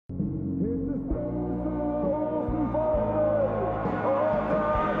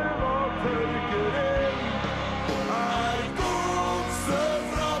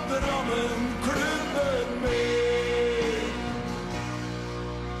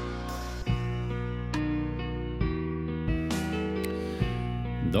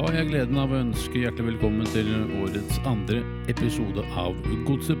Da har jeg gleden av å ønske hjertelig velkommen til årets andre episode av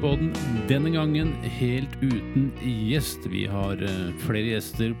Godsepodden. Denne gangen helt uten gjest. Vi har flere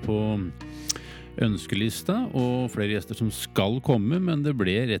gjester på ønskelista, og flere gjester som skal komme, men det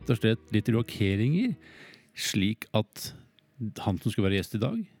ble rett og slett litt rokeringer, slik at han som skulle være gjest i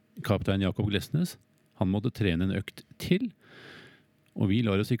dag, kaptein Jakob Glesnes, han måtte trene en økt til. Og vi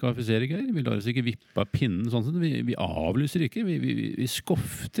lar oss ikke affisere, Geir. Vi lar oss ikke vippe av pinnen. Sånn sett. Vi avlyser ikke. Vi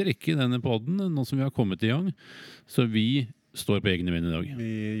skofter ikke denne podden nå som vi har kommet i gang. Så vi står på egne ben i dag.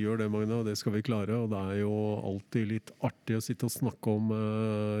 Vi gjør det, Magna, og det skal vi klare. Og det er jo alltid litt artig å sitte og snakke om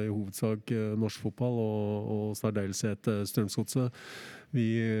i hovedsak norsk fotball og særdeleshet Strømsgodset.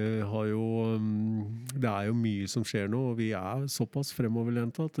 Vi har jo det er jo mye som skjer nå, og vi er såpass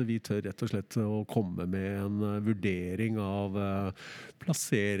fremoverlente at vi tør rett og slett å komme med en vurdering av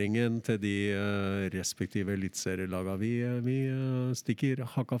plasseringen til de respektive eliteserielagene. Vi stikker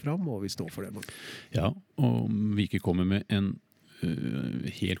hakka fram, og vi står for det. Ja, og vi ikke kommer med en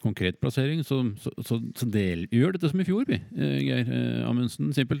helt konkret plassering, så gjør dette som i fjor, vi, Geir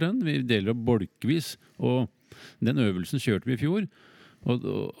Amundsen, simpelthen. Vi deler opp bolkvis, og den øvelsen kjørte vi i fjor. Og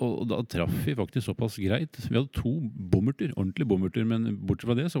da traff vi faktisk såpass greit. Vi hadde 2 bommerter, ordentlige bommerter, men bortsett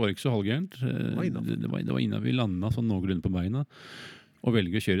fra det så var det ikke så halvgærent. Det var innan vi landet sånn noenlunde på beina, og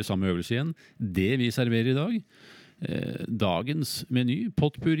velger å kjøre samme øvelse igjen. Det vi serverer i dag, dagens meny,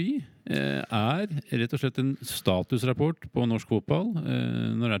 potpurri, er rett og slett en statusrapport på norsk fotball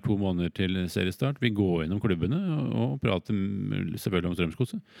når det er 2 måneder til seriestart. Vi går gjennom klubbene og prater selvfølgelig om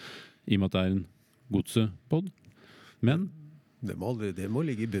Strømsgodset, i og med at det er en godsepodd. Men det må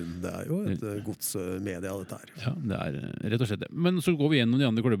ligge i bunnen. Det er jo et godsmedia, dette her. Ja, det er rett og slett det. Men så går vi gjennom de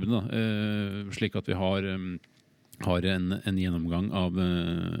andre klubbene, slik at vi har en gjennomgang av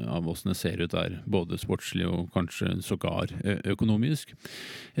hvordan det ser ut der, både sportslig og kanskje sågar økonomisk.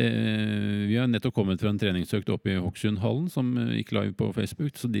 Vi har nettopp kommet fra en treningsøkt oppe i Hokksundhallen, som gikk live på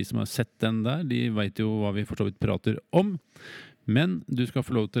Facebook, så de som har sett den der, de vet jo hva vi for så vidt prater om. Men du skal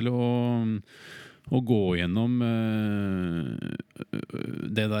få lov til å gå gjennom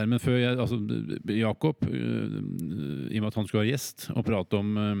det der, men før Jakob, i og med at han skulle være gjest og prate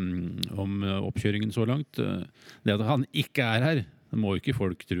om oppkjøringen så langt, det at han ikke er her, det må jo ikke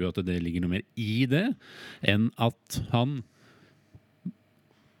folk tro at det ligger noe mer i det, enn at han,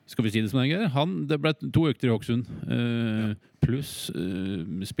 skal vi si det som det er, det ble 2 økter i Hokksund, pluss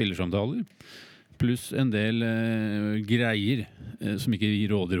spillersamtaler, pluss en del greier som ikke vi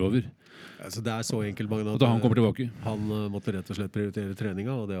råder over. Altså, det er så enkelt, Magna, da han kommer tilbake. Han måtte rett og slett prioritere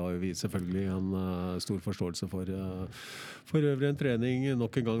treninga, og det har jo vi selvfølgelig en stor forståelse for. For øvrig en trening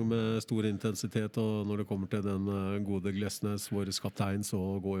nok en gang med stor intensitet, og når det kommer til den gode Glesnes, vår kaptein, så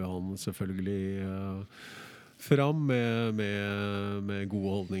går jo han selvfølgelig fram med gode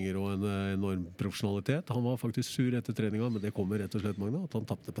holdninger og en enorm profesjonalitet. Han var faktisk sur etter treninga, men det kommer rett og slett, Magna, at han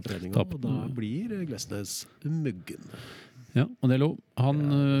tappte på treninga, og da blir Glesnes muggen. Ja, og det er lov. Han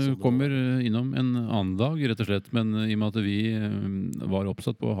kommer innom en annen dag, rett og slett, men i og med at vi var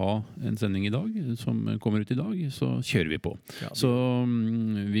oppsatt på å ha en sending i dag, som kommer ut i dag, så kjører vi på. Ja, så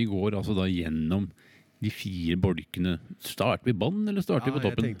vi går altså da gjennom de 4 bolkene. Starter vi bånd, eller starter vi på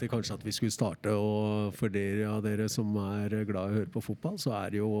toppen? Jeg tenkte kanskje at vi skulle starte, og for dere som er glad i å høre på fotball, så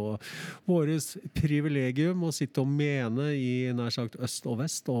er det jo våres privilegium å sitte og mene i nær sagt øst og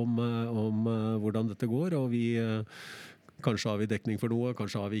vest om hvordan dette går, og vi kanskje har vi dekning for noe,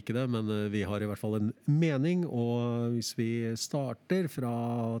 kanskje har vi ikke det, men vi har i hvert fall en mening, og hvis vi starter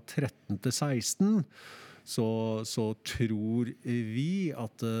fra 13 til 16, så tror vi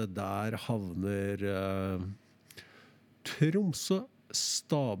at der havner Tromsø,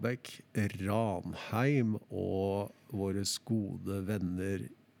 Stabæk, Ranheim og våre gode venner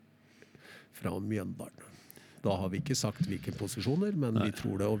fra Mjøndalen. Da har vi ikke sagt hvilke posisjoner, men vi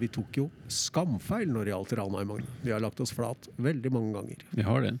tror det, og vi tok jo skamfeil når det gjaldt Ranheim. Vi har lagt oss flat veldig mange ganger. Vi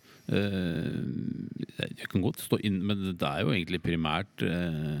har det. Jeg kan godt stå inn, men det er jo egentlig primært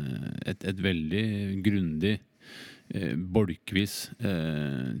et veldig grundig bolkvis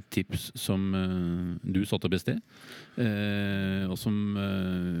tips som du satte opp i sted, og som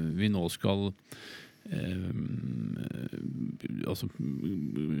vi nå skal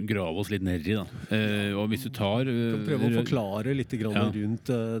grave oss litt ned i da. Og hvis du tar kan prøve å forklare litt rundt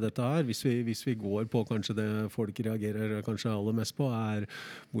dette her. Hvis vi går på kanskje det folk reagerer kanskje aller mest på, er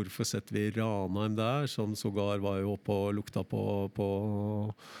hvorfor setter vi Ranheim der, som sågar var jo oppe og lukta på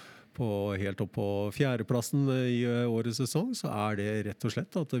helt opp på 4. plassen i årets sesong, så er det rett og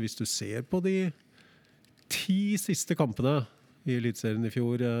slett at hvis du ser på de 10 siste kampene I Eliteserien I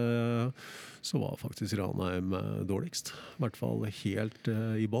fjor så var faktisk Ranheim dårligst. I hvert fall helt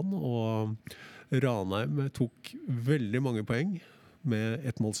I bånn. Og Ranheim tok veldig mange poeng med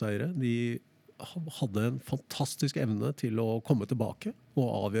ettmålseiere. De hadde en fantastisk evne til å komme tilbake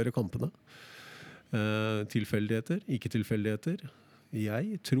og avgjøre kampene. Tilfeldigheter, ikke tilfeldigheter.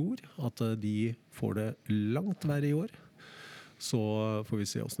 Jeg tror at de får det langt verre I år. Så får vi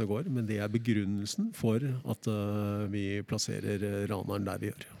se hvordan det går. Men det begrunnelsen for at vi plasserer Ranheim der vi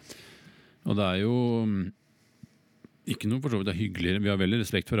gjør. Og det jo ikke noe for så vidt hyggeligere. Vi har veldig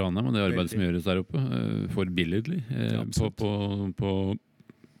respekt for Ranheim og det arbeidet som gjøres der oppe. Forbilledlig.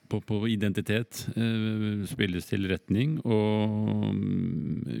 På identitet, spillestil, retning, og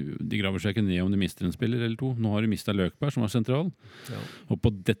de graver seg ikke ned om de mister en spiller eller to. Nå har de mistet Løkberg, som var sentral. Ja. Og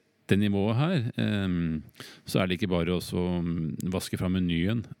på dette nivået her, så det ikke bare å vaske fra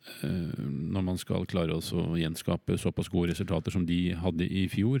menyen når man skal klare å gjenskape såpass gode resultater som de hadde I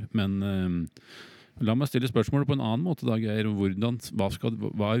fjor. Men la meg stille spørsmålet på en annen måte da, Geir.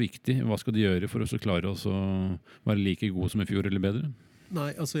 Hva viktig? Hva skal de gjøre for å klare å være like gode som I fjor eller bedre?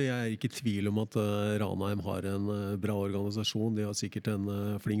 Nei, altså jeg ikke I tvil om at Ranheim har en bra organisasjon. De har sikkert en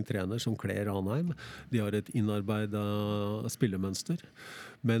flink trener som kler Ranheim. De har et innarbeidet spillemønster.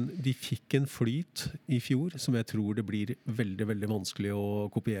 Men de fikk en flyt I fjor som jeg tror det blir veldig, veldig vanskelig å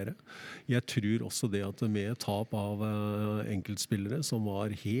kopiere. Jeg tror også det at med tap av enkeltspillere som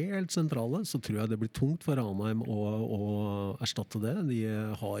var helt sentrale, så tror jeg det blir tungt for Ranheim å erstatte det. De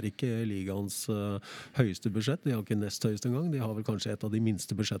har ikke ligaens høyeste budsjett. De har ikke nest høyeste engang. De har vel kanskje et av de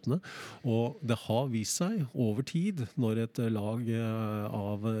minste budsjettene. Og det har vist seg over tid, når et lag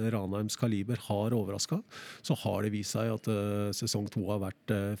av Ranheims kaliber har overrasket, så har det vist seg at sesong 2 har vært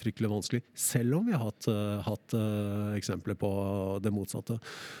fryktelig vanskelig, selv om vi har hatt eksempler på det motsatte.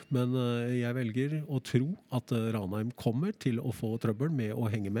 Men jeg velger å tro at Ranheim kommer til å få trøbbel med å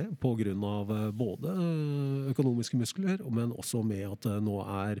henge med på grunn av både økonomiske muskler, men også med at nå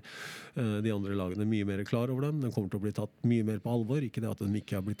de andre lagene mye mer klar over dem. Den kommer til å bli tatt mye mer på alvor. Ikke det at den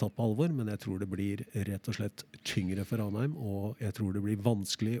ikke har blitt tatt på alvor, men jeg tror det blir rett og slett tyngre for Ranheim, og jeg tror det blir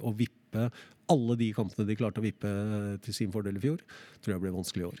vanskelig å vippe alle de kampene de klarte å vippe til sin fordel I fjor, tror jeg blir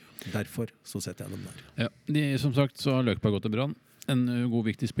vanskelig I år. Derfor så setter jeg dem der. Ja, som sagt så har Løkberg gått til Brann. En god,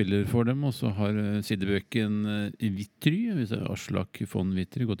 viktig spiller for dem, og så har sidebekken Wittry, Aslak von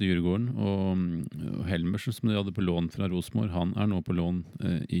Wittry, gått til Djurgården, og Helmersen, som de hadde på lån fra Rosenborg, han nå på lån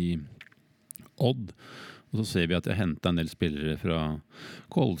I Odd. Og så ser vi at jeg hentet en del spillere fra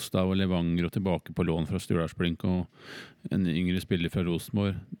Kolstad og Levanger og tilbake på lån fra Stjørdalsblink og en yngre spiller fra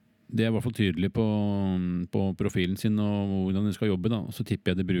Rosenborg. Det I hvert fall tydelig på profilen sin og hvordan de skal jobbe da. Så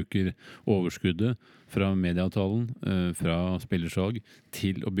tipper jeg de bruker overskuddet fra medieavtalen, fra spillersalg,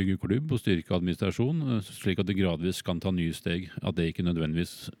 til å bygge klubb og styrke administrasjon, slik at det gradvis kan ta nye steg, at det ikke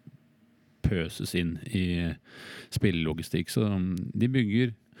nødvendigvis pøses inn I spillelogistikk. Så de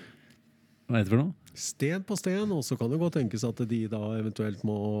bygger, hva heter det for noe? Sten på sten, og så kan det godt tenkes at de da eventuelt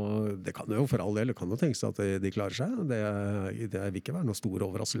må, det kan jo for all del, det kan jo tenkes at de klarer seg, det vil ikke være noe stor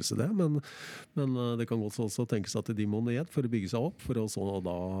overraskelse det, men det kan godt også tenkes at de må ned for å bygge seg opp, for å så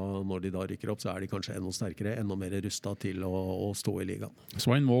da, når de da rykker opp, så de kanskje enda sterkere, enda mer rustet til å stå I ligaen.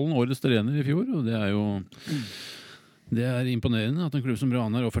 Svein Målen, årets trener I fjor, og det jo det imponerende at en klubb som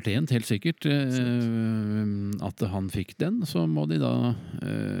Brann har fortjent, helt sikkert, at han fikk den, så må de da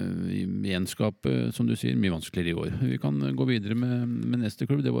gjenskape, som du sier, mye vanskeligere I år. Vi kan gå videre med neste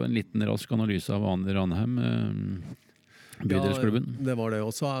klubb. Det var en liten rask analyse av Ranheim, bydelsklubben. Ja, det var det.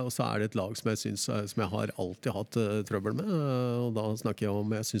 Og så det et lag som jeg synes, som jeg har alltid hatt trøbbel med, og da snakker jeg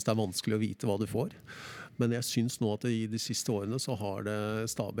om, jeg synes det vanskelig å vite hva du får. Men jeg synes nå at I de siste årene så har det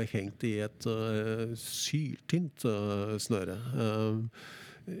Stabæk hengt I et syltynt snøre.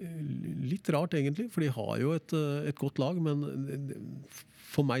 Litt rart egentlig, for de har jo et godt lag, men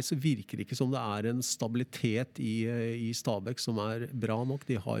for meg så virker det ikke som det en stabilitet I Stabæk som bra nok.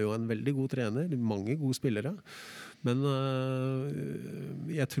 De har jo en veldig god trener, mange gode spillere, men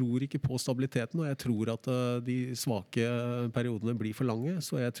jeg tror ikke på stabiliteten, og jeg tror at de svake periodene blir for lange,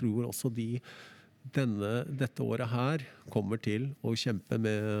 så jeg tror også dette året her kommer til å kjempe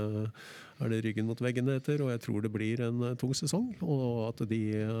med det ryggen mot veggen det heter, og jeg tror det blir en tung sesong, og at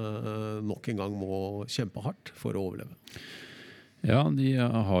de nok en gang må kjempe hardt for å overleve. Ja, de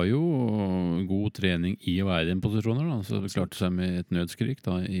har jo god trening I å være I den posisjonen da, så de klarte seg med et nødskrik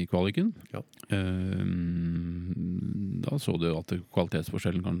da, I kvaliken. Ja. Da så du at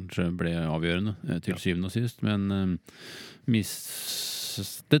kvalitetsforskjellen kanskje ble avgjørende til syvende og sist, men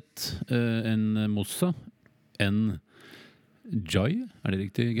mistet en Mossa, en Jai, er det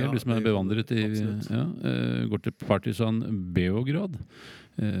riktig, Geir? Ja, Du som er det kan bevandret du, i absolutt. ja, går til Partizan Beograd.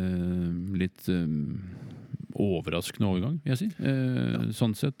 Litt overraskende overgang, vil jeg si.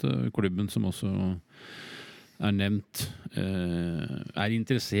 Sånn sett, klubben som også er nevnt, er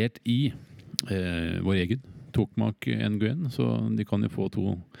interessert i vår egen Tokmak Nguyen, så de kan jo få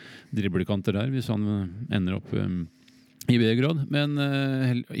 2 driblekanter der hvis han ender opp i B-grad, men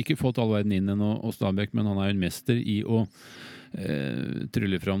ikke fått all verden inn ennå, og Stabæk, men han er jo en mester i å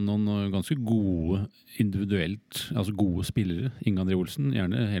trylle fram noen ganske gode individuelt, altså gode spillere. Inge André Olsen,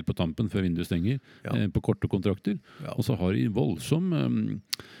 gjerne helt på tampen før vinduet stenger, Ja. på korte kontrakter. Ja. Og så har de voldsom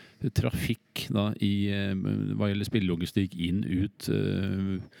trafikk da hva gjelder spillelogistikk inn, ut.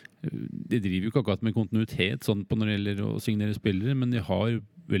 De driver jo ikke akkurat med kontinuitet sånn på når det gjelder å signere spillere, men de har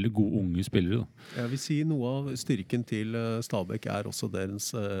veldig gode unge spillere. Da. Jeg vil si noe av styrken til Stabæk er også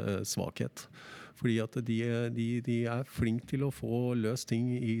deres svakhet. Fordi at de er flink til å få løst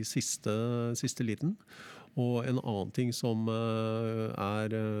ting i siste liten. Og en annen ting som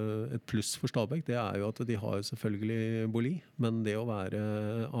er et pluss for Stabæk, det er jo at de har selvfølgelig Boli, men det å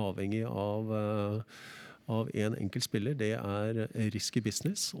være avhengig av en enkelt spiller, det er risky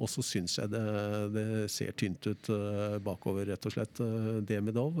business. Og så synes jeg det ser tynt ut bakover, rett og slett.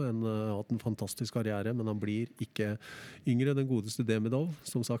 Demidov har hatt en fantastisk karriere, men han blir ikke yngre, den godeste Demidov.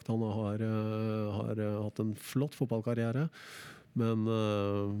 Som sagt, han har hatt en flott fotballkarriere. Men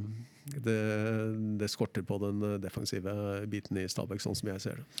det skorter på den defensive biten i Stabæk, sånn som jeg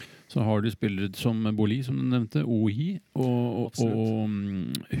ser det. Så har du spillere som Boli, som du nevnte, Ohi, og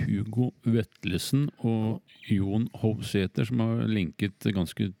Hugo Vetlesen og Jon Hovseter, som har linket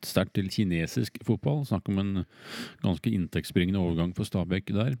ganske sterkt til kinesisk fotball. Snakk om en ganske inntektsbringende overgang for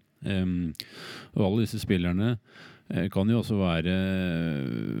Stabæk der. Og alle disse spillerne kan jo også være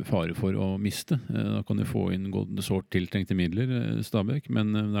fare for å miste. Da kan de få inn sårt tiltrengte midler, Stabæk,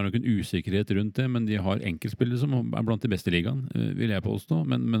 men det er nok en usikkerhet rundt det. Men de har enkeltspillere som er blant de beste i ligaen, vil jeg påstå,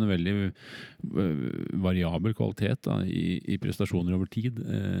 men en veldig variabel kvalitet da, i prestasjoner over tid.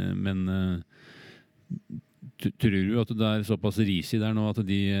 Men tror du at det er såpass risig der nå at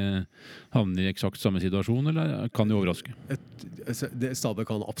de havner i eksakt samme situasjon, eller kan de overraske? Stabæk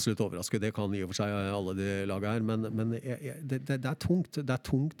kan absolutt overraske, det kan i og for seg alle de lagene her, men det er tungt. Det er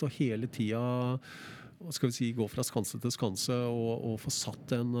tungt å hele tida skal vi si, gå fra skanse til skanse og få satt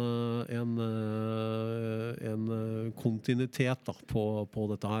en kontinuitet da, på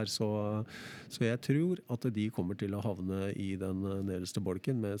dette her. Så jeg tror at de kommer til å havne i den nederste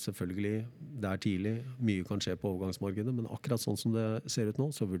bolken, men selvfølgelig, det er tidlig, mye kan skje på overgangsmarkedet, men akkurat sånn som det ser ut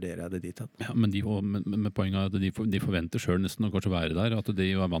nå, så vurderer jeg det dit hen. Ja, men med poenget er at de forventer selv nesten å kanskje være der, at de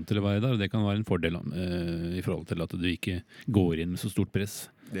er vant til å være der, og det kan være en fordel i forhold til at du ikke går inn med så stort press.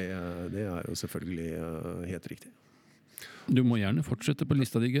 Det er jo selvfølgelig helt riktig. Du må gjerne fortsette på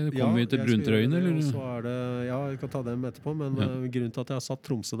lista di. Kommer vi til Bruntrøyen, eller? Jeg kan ta dem etterpå, men grunnen til at jeg har satt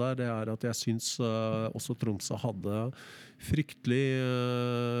Tromsø der, det er at jeg synes også Tromsø var fryktelig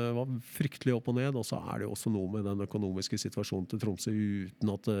opp og ned, og så er det jo også noe med den økonomiske situasjonen til Tromsø, uten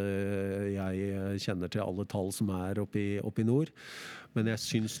at jeg kjenner til alle tall som er oppe i nord. Men jeg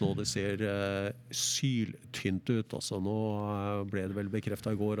synes nå det ser syltynt ut. Altså, nå ble det vel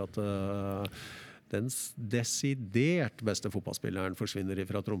bekreftet i går at den desidert beste fotballspilleren forsvinner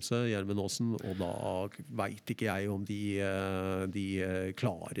fra Tromsø, Gjermund Aasen, og da vet ikke jeg om de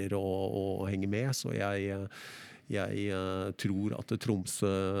klarer å henge med, så jeg tror at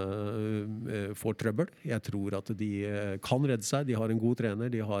Tromsø får trøbbel. Jeg tror at de kan redde seg. De har en god trener.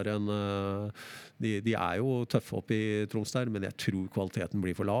 De er jo tøffe opp i Troms der, men jeg tror kvaliteten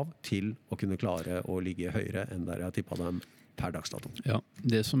blir for lav til å kunne klare å ligge høyere enn der jeg tippet dem per dagsdato. Ja,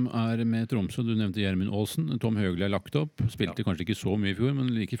 det som er med Tromsø, du nevnte Gjermund Aasen, Tom Høgli er lagt opp, spilte kanskje ikke så mye i fjor, men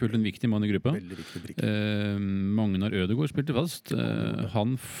like fullt en viktig mann i gruppa. Veldig viktig brikke. Magnar Ødegaard spilte fast. Han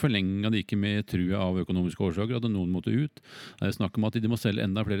forlenget det ikke med trua av økonomiske årsaker, at noen måtte ut. Det er snakk om at de må selge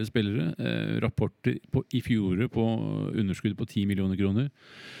enda flere spillere. Rapporter i fjoret på underskudd på 10 millioner kroner.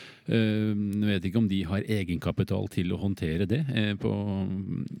 Jeg vet ikke om de har egenkapital til å håndtere det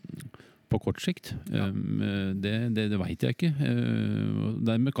på kort sikt. Det vet jeg ikke.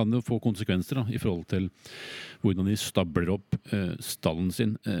 Dermed kan det få konsekvenser da, i forhold til hvordan de stabler opp stallen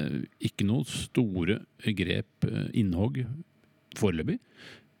sin. Ikke noe store grep innhogg foreløpig.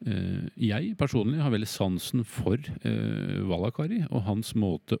 Jeg personlig har veldig sansen for Valakari og hans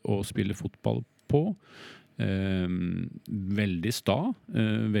måte å spille fotball på. Veldig sta,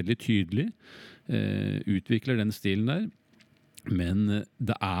 veldig tydelig. Utvikler den stilen der. Men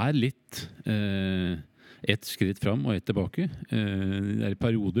det er litt ett skritt fram og ett tilbake. Det I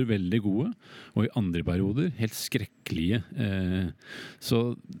perioder veldig gode, og I andre perioder helt skrekkelige.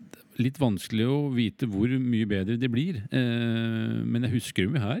 Så litt vanskelig å vite hvor mye bedre det blir. Men jeg husker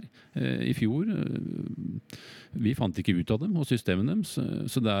jo her I fjor. Vi fant ikke ut av dem og systemet deres.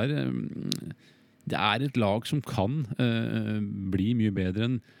 Så det et lag som kan bli mye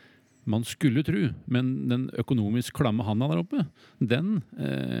bedre enn man skulle tro, men den økonomisk klamme handa der oppe, den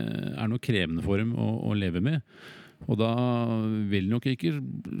noe krevende for dem å leve med. Og da vil nok ikke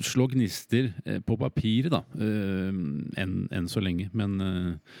slå gnister på papiret da, enn så lenge. Men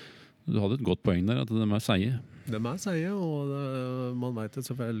du hadde et godt poeng der, at de seie. De seie, og man vet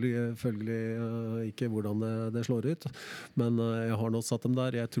selvfølgelig ikke hvordan det slår ut. Men jeg har nå satt dem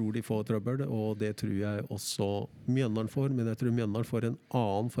der. Jeg tror de får trøbbel, og det tror jeg også Mjøndalen får. Men jeg tror Mjøndalen får en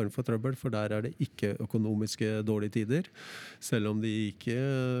annen form for trøbbel, for der det ikke økonomiske dårlige tider. Selv om de ikke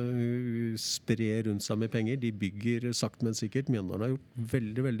sprer rundt seg med penger. De bygger sakte, men sikkert. Mjøndalen har gjort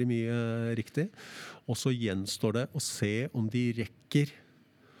veldig, veldig mye riktig. Og så gjenstår det å se om de rekker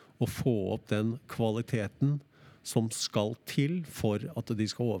å få opp den kvaliteten som skal til for at de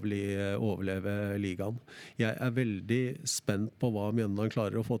skal overleve ligaen. Jeg veldig spent på hva Mjøndalen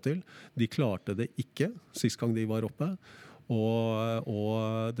klarer å få til. De klarte det ikke sist gang de var oppe.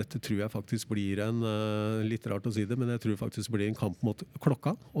 Og dette tror jeg faktisk blir litt rart å si det, men jeg tror faktisk blir en kamp mot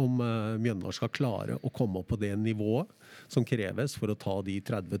klokka om Mjøndalen skal klare å komme opp på det nivået som kreves for å ta de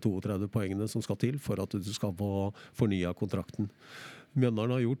 30-32 poengene som skal til for at du skal få fornyet kontrakten.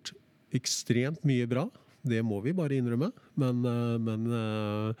 Mjøndalen har gjort ekstremt mye bra. Det må vi bare innrømme, men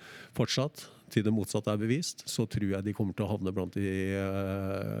fortsatt, til det motsatte bevist, så tror jeg de kommer til å havne blant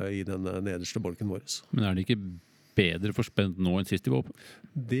I den nederste bolken vår. Men det ikke bedre forspent nå enn sist de var oppe?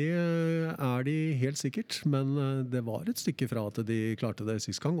 Det de helt sikkert, men det var et stykke fra at de klarte det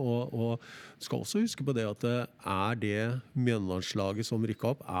sist gang, og skal også huske på det at det Mjøndalslaget som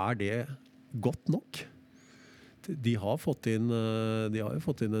rykket opp, det godt nok? De har jo fått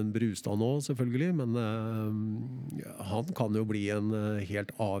inn en Brustad nå selvfølgelig, men han kan jo bli en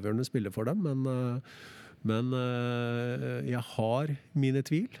helt avgjørende spiller for dem, men jeg har mine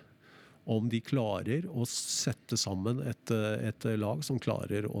tvil om de klarer å sette sammen et lag som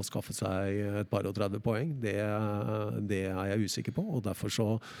klarer å skaffe seg et par og 30 poeng. Det jeg usikker på, og derfor så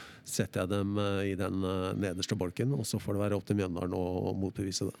setter jeg dem I den nederste bolken, og så får det være opp til Mjøndalen å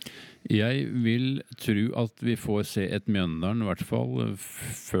motbevise det. Jeg vil tro at vi får se et Mjøndalen, I hvert fall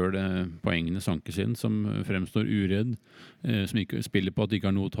før poengene sankes inn, som fremstår uredd, som ikke spiller på at de ikke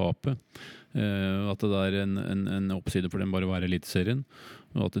har noe å tape. At det en oppside for dem bare å være eliteserien,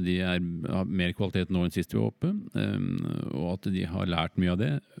 og at de har mer kvalitet nå enn sist vi var oppe, og at de har lært mye av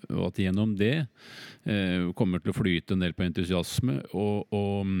det, og at gjennom det kommer til å flyte en del på entusiasme og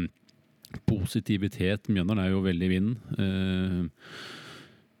positivitet. Mjøndalen jo veldig I vinden,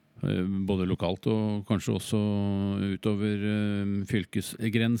 både lokalt og kanskje også utover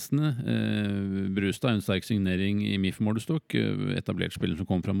fylkesgrensene. Brustad en sterk signering I MIF Målestokk, etablert spiller som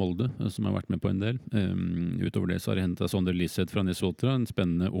kom fra Molde, som har vært med på en del. Utover det så har det hentet Sonder Lisset fra Nesotra, en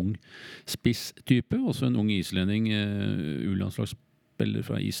spennende ung spiss-type, også en ung islending, U-landslagsspiller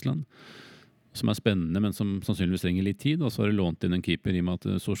fra Island, som spennende, men som sannsynligvis trenger litt tid, og så har det lånt inn en keeper I og med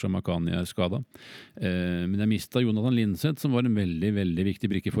at Sosha Makani skadet. Men jeg mistet Jonathan Lindseth, som var en veldig, veldig viktig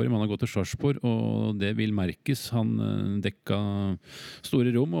brikke for ham. Han har gått til Sarpsborg, og det vil merkes. Han dekket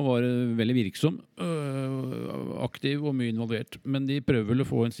store rom og var veldig virksom, aktiv og mye involvert. Men de prøver vel å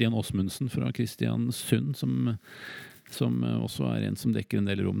få en Stian Osmundsen fra Kristiansund, som også en som dekker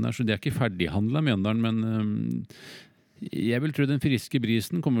en del rom der. Så de ikke ferdighandlet Mjøndalen, men jeg vil tro den friske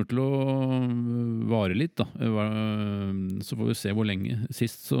brisen kommer til å vare litt da. Så får vi se hvor lenge.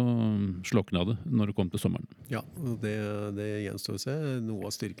 Sist så slokna det når det kom til sommeren. Ja, det gjenstår å se. Noe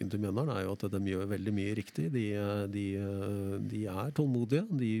av styrken til Mjøndalen jo at de gjør veldig mye riktig. De tålmodige,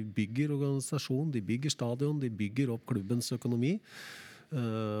 de bygger organisasjon, de bygger stadion, de bygger opp klubbens økonomi.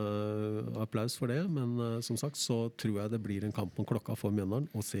 Applaus for det, men som sagt så tror jeg det blir en kamp om klokka for Mjøndalen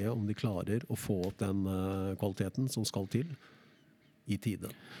og se om de klarer å få opp den kvaliteten som skal til I tide.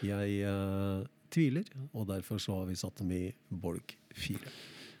 Jeg tviler, og derfor så har vi satt dem I bolk 4.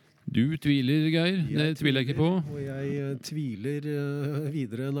 Du tviler, Geir. Det tviler jeg ikke på. Og jeg tviler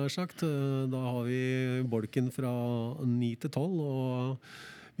videre, nær sagt. Da har vi bolken fra 9 til 12, og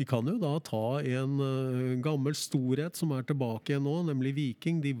vi kan jo da ta en gammel storhet som tilbake igjen nå, nemlig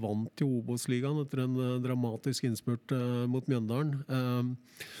Viking. De vant jo Obos-ligaen etter en dramatisk innspurt mot Mjøndalen.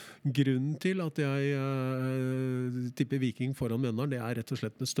 Grunnen til at jeg tipper Viking foran Mjøndalen, det rett og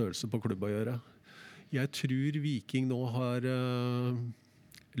slett med størrelse på klubb å gjøre. Jeg tror Viking nå har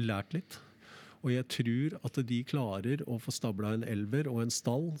lært litt. Og jeg tror at de klarer å få stabla en elver og en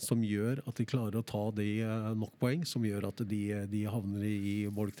stall som gjør at de klarer å ta de nok poeng, som gjør at de havner i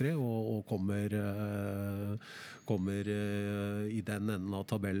bolk 3 og kommer i den enden av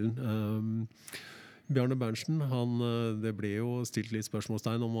tabellen. Bjarne Berntsen, det ble jo stilt litt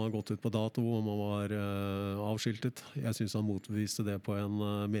spørsmålstegn om han har gått ut på dato, om han var avskiltet. Jeg synes han motviste det på en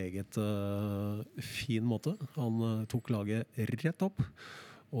meget fin måte. Han tok laget rett opp,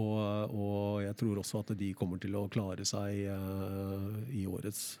 og jeg tror også at de kommer til å klare seg i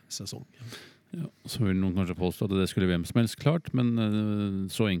årets sesong. Ja, så vil noen kanskje påstå at det skulle hvem som helst klart, men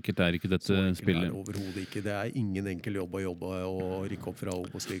så enkelt ikke dette spillet. Så enkelt det overhodet ikke. Det ingen enkel jobb å jobbe og rykke opp fra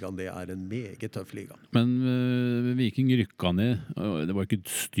Obos-ligaen. Det en meget tøff liga. Men Viking rykka ned. Det var ikke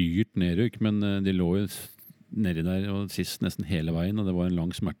et styrt nedrykk, men de lå jo nedi der og sist nesten hele veien, og det var en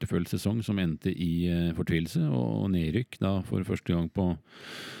lang smertefull sesong som endte i fortvilelse og nedrykk da for første gang på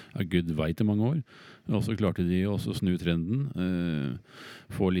Gud vet mange år. Og så klarte de også å snu trenden,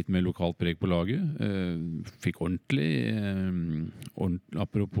 få litt mer lokalt preg på laget, fikk ordentlig,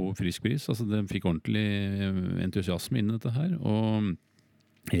 apropos frisk bris, altså de fikk ordentlig entusiasme inn i dette her, og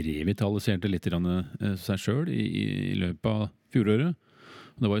revitaliserte litt seg selv i løpet av fjoråret.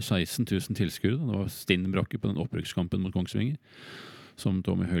 Det var jo 16 000 tilskuere, det var stinn brakke på den opprykkskampen mot Kongsvinger, som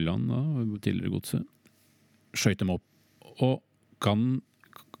Tommy Høiland, tidligere godset, skjøt dem opp, og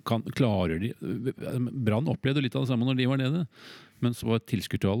klarer de Brann opplevde litt av det samme når de var nede, men så var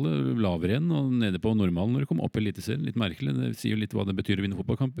tilskuertallet lavere igjen og nede på normalen når de kom opp i Eliteserien. Litt merkelig, det sier jo litt hva det betyr å vinne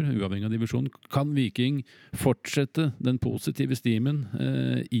fotballkamper uavhengig av divisjon. Kan Viking fortsette den positive stimen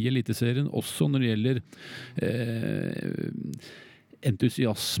i Eliteserien også når det gjelder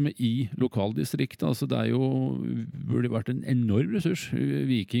entusiasme i lokaldistriktet? Altså det jo burde vært en enorm ressurs.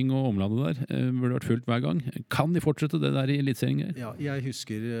 Viking og omlandet der burde vært fullt hver gang. Kan de fortsette det der i Eliteserien? Ja, jeg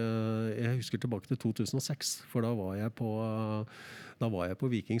husker tilbake til 2006, for da var jeg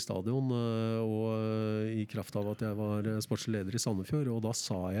på Viking stadion, og i kraft av at jeg var sportslig leder i Sandefjord, og da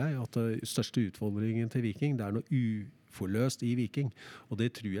sa jeg at største utfordringen til Viking, det noe uforløst i Viking, og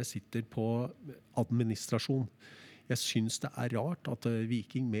det tror jeg sitter på administrasjon. Jeg synes det rart at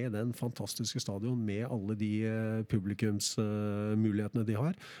Viking med den fantastiske stadion, med alle de publikumsmulighetene de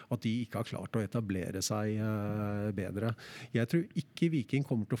har, at de ikke har klart å etablere seg bedre. Jeg tror ikke Viking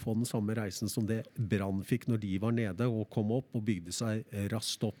kommer til å få den samme reisen som det Brann fikk når de var nede og kom opp og bygde seg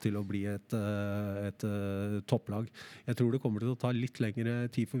raskt opp til å bli et topplag. Jeg tror det kommer til å ta litt lengre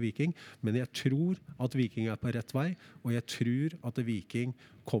tid for Viking, men jeg tror at Viking på rett vei, og jeg tror at Viking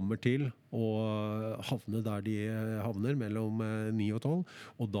kommer til å havne der de havner, mellom 9 og 12,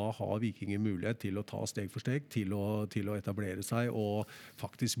 og da har Vikinger mulighet til å ta steg for steg, til å etablere seg og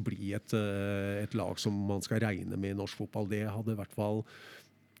faktisk bli et lag som man skal regne med i norsk fotball. Det hadde i hvert fall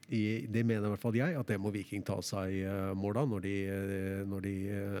det mener i hvert fall jeg, at det må Viking ta seg mål av når de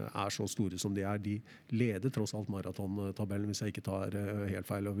så store som de De leder tross alt maratontabellen, hvis jeg ikke tar helt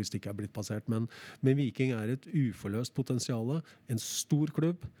feil, og hvis det ikke blitt passert. Men Viking et uforløst potensiale, en stor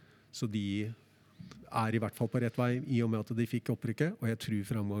klubb, så de i hvert fall på rett vei i og med at de fikk opprykket, og jeg tror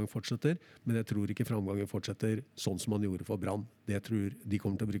framgangen fortsetter, men jeg tror ikke framgangen fortsetter sånn som man gjorde for Brann. Det tror de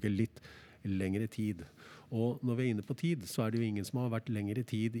kommer til å bruke litt lengre tid. Og når vi inne på tid, så det jo ingen som har vært lengre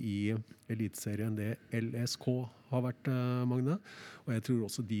tid i Eliteserien det LSK har vært, Magne. Og jeg tror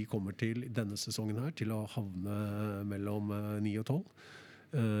også de kommer til denne sesongen her til å havne mellom 9 og 12.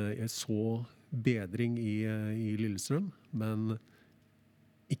 Jeg så bedring i Lillestrøm, men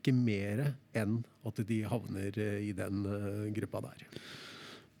ikke mer enn at de havner i den gruppa der.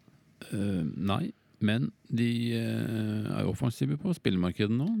 Nei, men de offensive på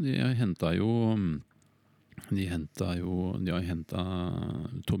spillemarkedet nå. De har hentet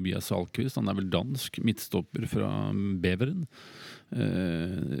Tobias Salkvist, han vel dansk midtstopper fra Beveren.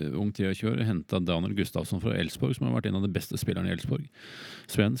 Ung 23-år, hentet Daniel Gustafsson fra Elfsborg, som har vært en av de beste spillerne i Elfsborg.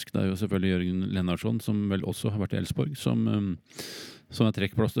 Svensk, det jo selvfølgelig Jørgen Lennartsson, som vel også har vært i Elfsborg, som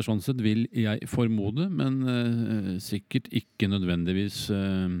trekkplaster sånn sett, vil jeg formode, men sikkert ikke nødvendigvis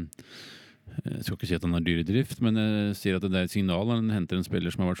jeg skal ikke si at han dyr i drift, men jeg sier at det et signal. Han henter en spiller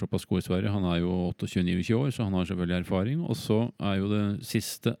som har vært såpass god i Sverige. Han jo 28-29 år, så han har selvfølgelig erfaring. Og så jo det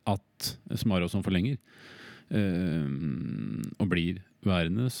siste at Smarosson forlenger og blir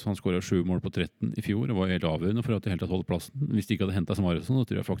værende. Han skåret 7 mål på 13 i fjor og var helt avgjørende for at de helt tatt holdt plassen. Hvis de ikke hadde hentet Smarosson, så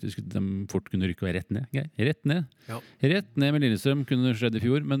tror jeg faktisk de fort kunne rykke rett ned. Rett ned. Ja. Rett ned med Lillestrøm kunne det skjedd i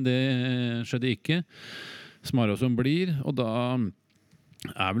fjor, men det skjedde ikke. Smarosson blir, og da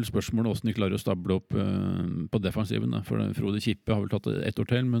vel spørsmålet hvordan de klarer å stable opp på defensiven. For Frode Kippe har vel tatt 1 år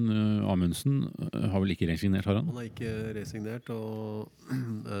til, men Amundsen har vel ikke resignert, har han? Han har ikke resignert, og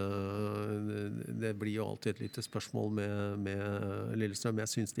det blir jo alltid et lite spørsmål med Lillestrøm.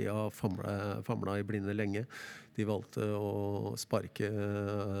 Jeg synes de har famlet i blinde lenge. De valgte å sparke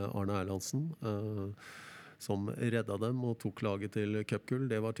Arne Erlandsen, som redda dem og tok laget til cupgull.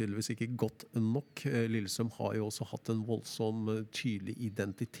 Det var tydeligvis ikke godt nok. Lillestrøm har jo også hatt en voldsom tydelig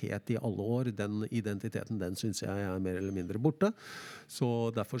identitet i alle år. Den identiteten, den synes jeg er mer eller mindre borte. Så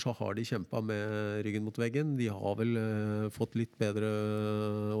derfor så har de kjempet med ryggen mot veggen. De har vel fått litt bedre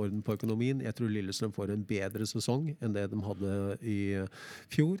orden på økonomien. Jeg tror Lillestrøm får en bedre sesong enn det de hadde i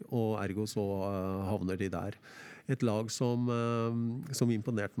fjor, og ergo så havner de der. Et lag som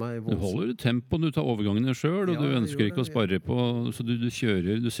imponerte meg. Du holder tempoen, du tar overgangene selv, og du ønsker ikke å spare på, så du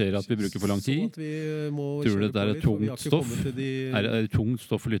kjører, du ser at vi bruker for lang tid. Tror du det er et tungt stoff? Er det tungt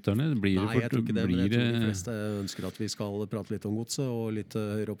stoff for lytterne? Nei, jeg tror ikke det, men jeg tror de fleste ønsker at vi skal prate litt om godset og litt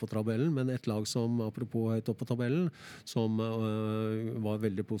høyere opp på tabellen, men et lag som, apropos høyt opp på tabellen, som var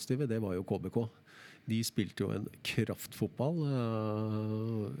veldig positive, det var jo KBK. De spilte jo en kraftfotball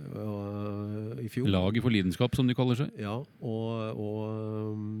i fjor. Laget for lidenskap, som de kaller seg. Ja, og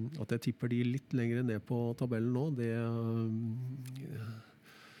at jeg tipper de litt lenger ned på tabellen nå,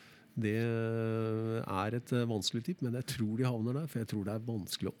 det er et vanskelig tipp, men jeg tror de havner der, for jeg tror det er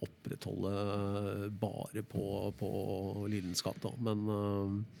vanskelig å opprettholde bare på lidenskap da. Men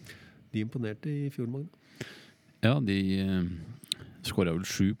de imponerte i fjor, Magne. Ja, de skåret vel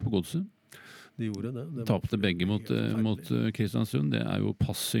 7 på godset. De gjorde det. Tapte begge mot Kristiansund. Det er jo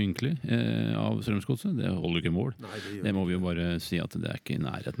passe ynkelig av Strømsgodset. Det holder ikke mål. Nei, det må vi jo bare si at det er ikke i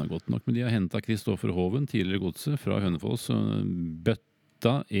nærheten av godt nok. Men de har hentet Kristoffer Hoven, tidligere godset, fra Hønefoss, og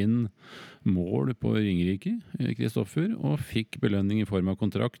bøtta inn mål på Ringerike, Kristoffer, og fikk belønning i form av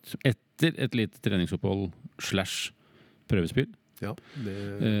kontrakt etter et lite treningsopphold / prøvespill. Ja,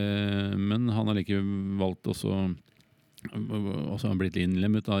 men han har like valgt også så har han blitt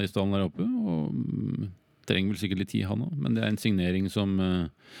innlemmet i stallen der oppe, og trenger vel sikkert litt tid han også, men det er en signering som er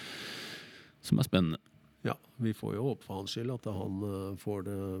spennende. Ja, vi får jo håpe for hans skyld at han får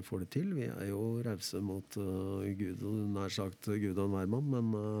det til. Vi er jo rause mot Gud, nær sagt Gud og en hvermann, men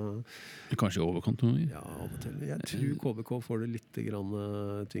kanskje i overkant noe? Ja, av og til. Jeg tror KBK får det litt grann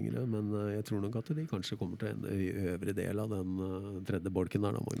tyngre, men jeg tror nok at de kanskje kommer til å ende i øvre del av den tredje bolken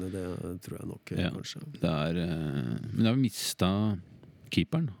der, da, Magne. Det tror jeg nok, kanskje. Men det har vi mistet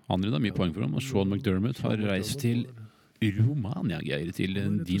keeperen. Han redda mye poeng for ham, og Sean McDermott har reist til Romania, Geir, til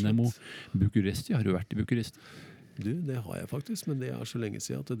Dinamo Bucuresti. Har du vært i Bucuresti? Du, det har jeg faktisk, men det er så lenge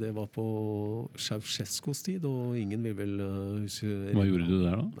siden at det var på Ceausescus tid, og ingen vil vel huske... Hva gjorde du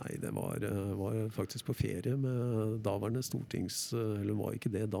der da? Nei, det var faktisk på ferie med daværende eller var ikke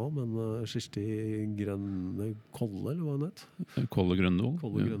det da, men Kirsti Grønne Kolle, eller hva hun het? Kolle Grøndal?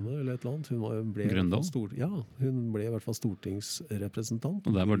 Kolle Grønne, eller et eller annet. Hun ble i hvert fall stortingsrepresentant.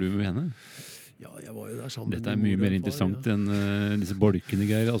 Og der var du med henne? Ja, jeg var jo der sammen. Dette er mye mer interessant enn disse bolkene,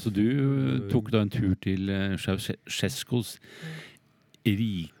 Geir. Altså, du tok da en tur til Ceausescus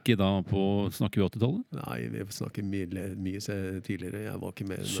rike da snakker vi 80-tallet? Nei, vi snakker mye tidligere. Jeg var ikke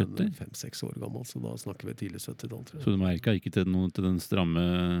mer enn 5-6 år gammel, så da snakker vi tidlig 70-tall. Så du merket ikke til den stramme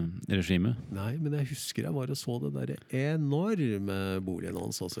regimet? Nei, men jeg husker jeg var og så det der enorme boligen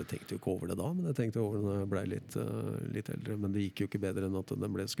hans, og så jeg tenkte jo ikke over det da, men jeg tenkte over det når jeg ble litt eldre, men det gikk jo ikke bedre enn at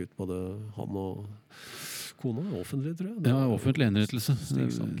den ble skutt både han og kona, offentlig, tror jeg. Ja, offentlig henrettelse.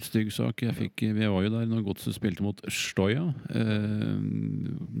 Stygg sak. Jeg var jo der når Godset spilte mot Stoja.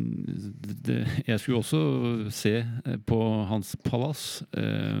 Jeg skulle også se på hans palass.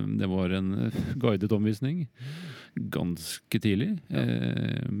 Det var en guidet omvisning. Ganske tidlig.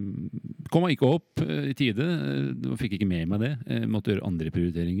 Kom jeg ikke opp i tide. Fikk ikke med meg det. Måtte gjøre andre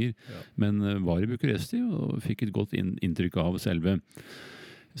prioriteringer. Men var i Bucuresti og fikk et godt inntrykk av selve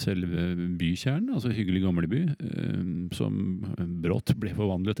bykjernen, altså hyggelig gamleby, som brått ble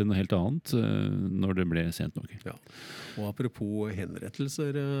forvandlet til noe helt annet når det ble sent nok. Ja. Og apropos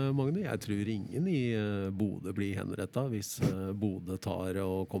henrettelser, Magne, jeg tror ingen i Bodø blir henrettet hvis Bodø tar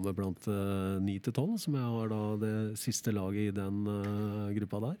og kommer blant 9-12, som jeg har da det siste laget i den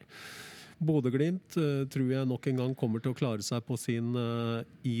gruppa der. Bodø-Glimt tror jeg nok en gang kommer til å klare seg på sin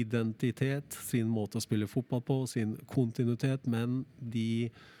identitet, sin måte å spille fotball på, sin kontinuitet, men de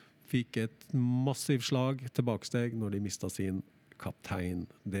fikk et massivt slag tilbakesteg når de mistet sin kaptein.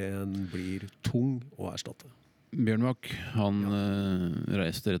 Den blir tung å erstatte. Bjørnbakk, han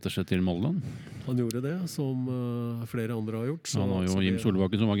reiste rett og slett til Molland. Han gjorde det, som flere andre har gjort. Så, han har jo Jim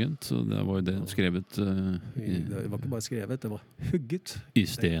Solbakken som agent, så det var jo det skrevet... det var ikke bare skrevet, det var hugget. I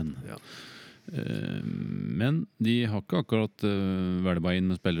sten. Ja. Men de har ikke akkurat hvelva inn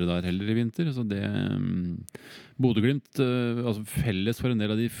med spillere der heller i vinter, så det Bodø/Glimt, altså felles for en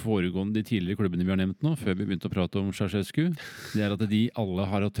del av de tidligere klubbene vi har nevnt nå, før vi begynte å prate om Ceausescu, det at de alle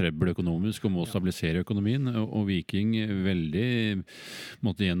har hatt trøbbel økonomisk og må stabilisere økonomien, og Viking veldig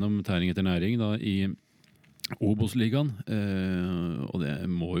måtte gjennom tæring etter næring da i Obos-ligaen, og det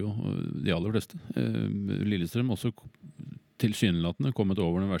må jo de aller fleste. Lillestrøm også tilsynelatende kommet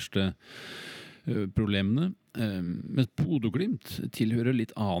over den verste problemene. Men Bodø/Glimt tilhører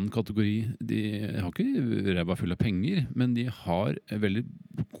litt annen kategori. De har ikke ræva full av penger, men de har veldig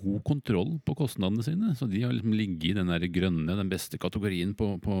god kontroll på kostnadene sine. Så de har liksom ligget i den der grønne, den beste kategorien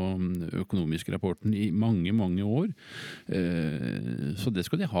på økonomisk rapporten i mange, mange år. Så det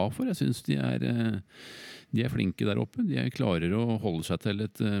skal de ha for. Jeg synes de er flinke der oppe. De klarer å holde seg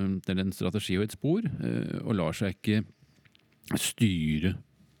til en strategi og et spor, og lar seg ikke styre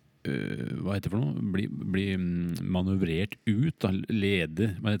hva heter det for noe? Bli manøvrert ut, da, lede,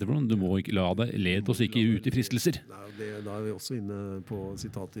 hva heter det for noe? Du må ikke led oss ikke ut i fristelser. Da vi også inne på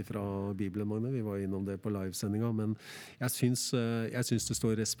sitatet fra Bibelen, Magne. Vi var innom det på livesendinga, men jeg syns det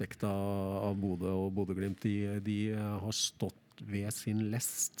står respekt av Bodø og Bodø/Glimt. De har stått ved sin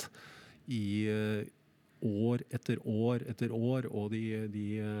lest i år etter år etter år, og de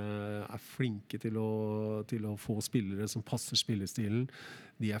er flinke til å få spillere som passer spillestilen.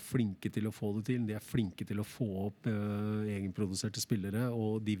 De er flinke til å få det til. De er flinke til å få opp egenproduserte spillere,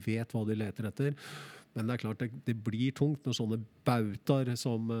 og de vet hva de leter etter. Men det er klart det blir tungt når sånne bautaer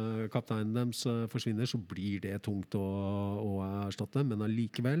som kapteinen deres forsvinner, så blir det tungt å erstatte. Men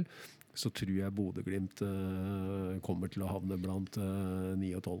allikevel så tror jeg Bodø/Glimt kommer til å havne blant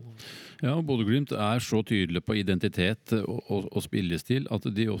 9 og 12. Ja, Bodø/Glimt er så tydelig på identitet og spillestil at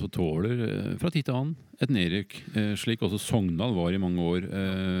de også tåler fra tid til annen et nedrykk, slik også Sogndal var i mange år,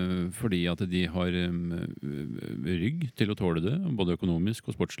 fordi at de har rygg til å tåle det, både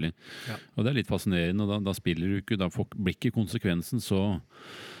økonomisk og sportslig. Ja. Og det er litt fascinerende, og da spiller du ikke, da blir ikke konsekvensen sånn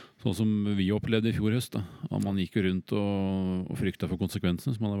som vi opplevde i fjor høst, da. At man gikk rundt og frykta for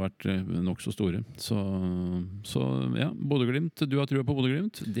konsekvensene, som hadde vært nok så store. Så ja, Bodø/Glimt, du har trua på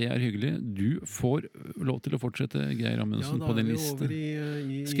Bodø/Glimt. Det er hyggelig. Du får lov til å fortsette, Geir Amundsen, på din liste.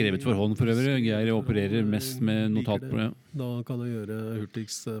 Skrevet for hånd for øvrig. Geir opererer mest med notat på det. Da kan jeg gjøre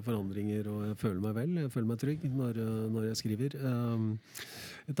hurtigst forandringer, og jeg føler meg vel. Jeg føler meg trygg når jeg skriver.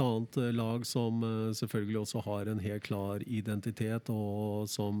 Et annet lag som selvfølgelig også har en helt klar identitet, og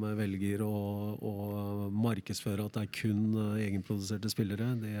som velger å markedsføre at det er kun egenproduserte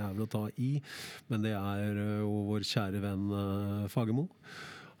spillere, det er vel å ta i, men det er jo vår kjære venn Fagermo.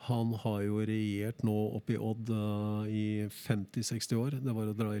 Han har jo regjert nå oppe i Odd i 50-60 år. Det var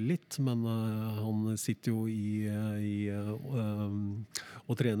å dra i litt, men han sitter jo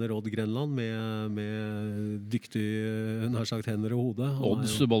og trener Odd Grenland med dyktig, nær sagt, hender og hode.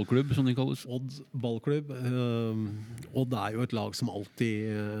 Odds ballklubb, som de kalles. Odd ballklubb. Odd er jo et lag som alltid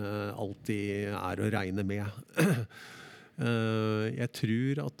er å regne med.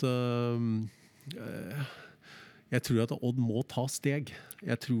 Jeg tror at Odd må ta steg.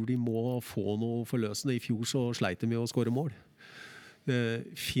 Jeg tror de må få noe forløsende. I fjor så sleit de med å skåre mål.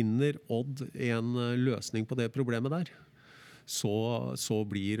 Finner Odd en løsning på det problemet der, så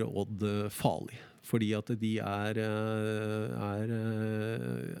blir Odd farlig. Fordi at de er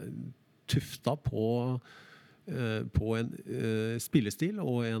tufta på en spillestil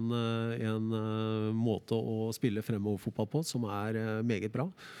og en måte å spille fremoverfotball på som er meget bra.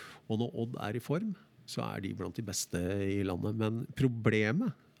 Og når Odd er i form, så er de blant de beste i landet. Men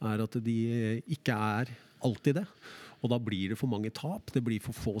problemet er at de ikke er alltid det. Og da blir det for mange tap, det blir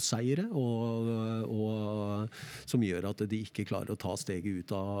for få seire, og som gjør at de ikke klarer å ta steget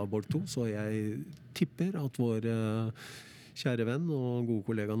ut av Borg 2. Så jeg tipper at vår kjære venn og gode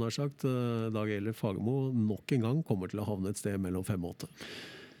kollega, har sagt, Dag Eilif Fagermo, nok en gang kommer til å havne et sted mellom 5 og 8.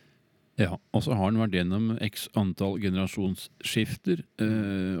 Ja, og så har han vært gjennom x antall generasjonsskifter,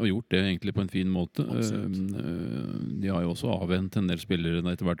 og gjort det egentlig på en fin måte. De har jo også avvendt en del spillere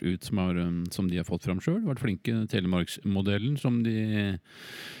etter hvert ut som de har fått fram selv. Vært flinke. Telemarksmodellen som de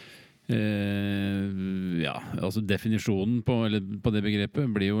altså definisjonen på det begrepet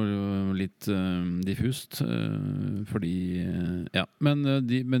blir jo litt diffust, fordi men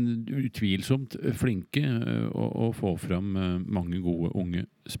utvilsomt flinke å få fram mange gode unge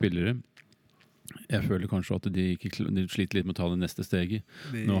spillere. Jeg føler kanskje at de sliter litt med å ta det neste steget.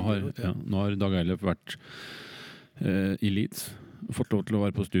 Nå har Dag Eilif vært i Leeds, fått lov til å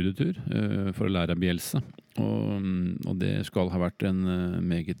være på studietur for å lære av Bielsa. Og det skal ha vært en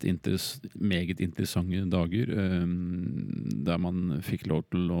meget interessante dager der man fikk lov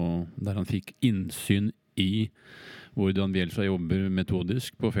til der han fikk innsyn i hvordan Bielsa jobber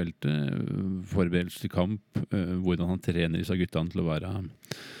metodisk på feltet, forberedelse til kamp, hvordan han trener disse guttene til å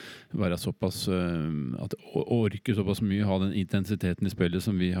være såpass at orke såpass mye, ha den intensiteten i spillet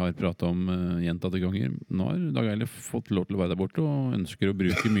som vi har pratet om gjentatte ganger. Nå har Dag Eilif fått lov til å være der borte og ønsker å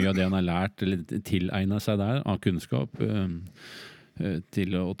bruke mye av det han har lært eller tilegnet seg der av kunnskap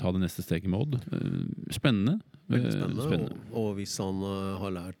til å ta det neste steget med Odd. Spennende. Veldig spennende. Og hvis han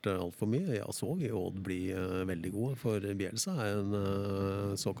har lært alt for mye, ja, så vil Odd bli veldig gode. For Bielsa er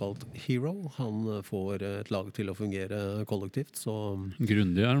en såkalt hero. Han får et lag til å fungere kollektivt. Så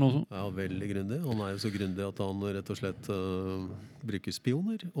grundig er han også. Ja, veldig grundig. Han er jo så grundig at han rett og slett bruker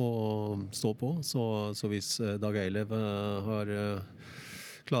spioner og står på. Så hvis Dag Eilif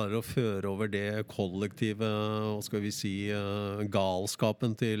klarer å føre over det kollektive og skal vi si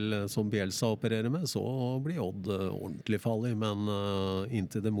galskapen som Bielsa opererer med, så blir Odd ordentlig farlig. Men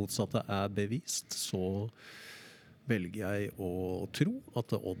inntil det motsatte er bevist, så velger jeg å tro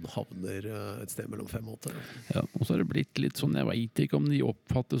at Odd havner et sted mellom 5 og 8. Ja, og så har det blitt litt sånn, jeg vet ikke om de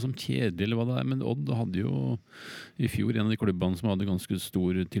oppfatter som kjedelig eller hva det er, men Odd hadde jo i fjor en av de klubbene som hadde ganske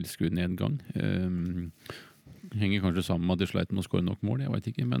stor tilskuddnedgang. Henger kanskje sammen med at de sleit med å skåre nok mål, jeg vet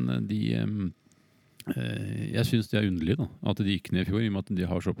ikke, men jeg synes det er underlig da, at de gikk ned i fjor, i og med at de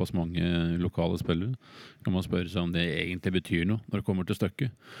har såpass mange lokale spillere. Kan man spørre seg om det egentlig betyr noe når det kommer til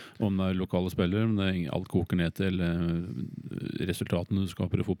stykket. Om det er lokale spillere, om det er alt koker ned til resultatene du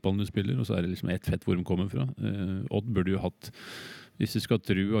skaper i fotballen du spiller, og så er det liksom ett fett hvor de kommer fra. Odd burde jo hatt, hvis vi skal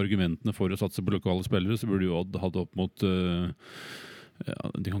tro argumentene for å satse på lokale spillere, så burde jo Odd hatt opp mot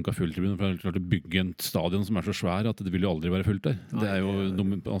ja, de kan ikke ha fulltribune, for de har klart å bygge en stadion som er så svær at det vil jo aldri være fullt der. Det er jo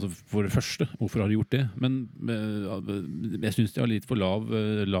altså for det første, hvorfor har de gjort det? Men jeg synes de har litt for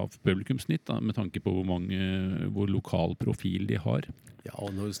lav publikumsnitt da, med tanke på hvor lokal profil de har. Ja,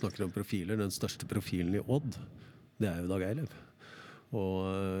 og når vi snakker om profiler, den største profilen i Odd, det er jo Dag Eilif.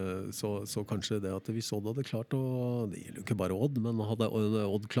 Og så kanskje det at hvis Odd hadde klart det gjelder jo ikke bare Odd, men hadde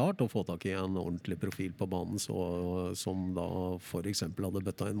Odd klart å få tak i en ordentlig profil på banen som da for eksempel hadde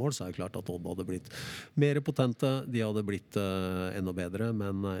bøtta inn mål, så er det klart at Odd hadde blitt mer potente, de hadde blitt enda bedre,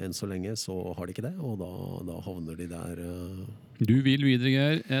 men enn så lenge så har de ikke det, og da havner de der. Du vil videre,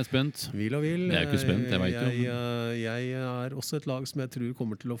 Geir. Jeg er spent. Vil og vil. Jeg er ikke spent, jeg vet jo. Jeg er også et lag som jeg tror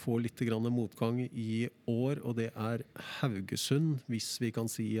kommer til å få litt grann motgang i år, og det er Haugesund. Hvis vi kan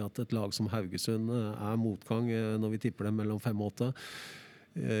si at et lag som Haugesund er motgang når vi tipper dem mellom 5 og 8.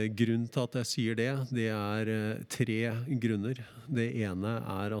 Grunnen til at jeg sier det er 3 grunner. Det ene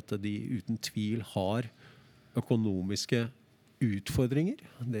er at de uten tvil har økonomiske utfordringer.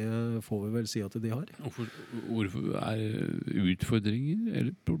 Det får vi vel si at de har. Hvorfor er utfordringer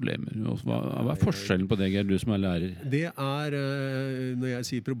eller problemer? Hva er forskjellen på det, Geir, du som er lærer? Det er, når jeg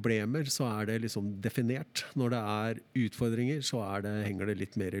sier problemer, så er det liksom definert. Når det er utfordringer, så henger det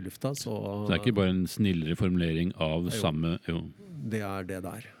litt mer i lufta. Så det er ikke bare en snillere formulering av samme... Jo. Det er det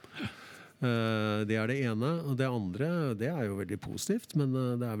der. Det er det ene, og det andre det er jo veldig positivt, men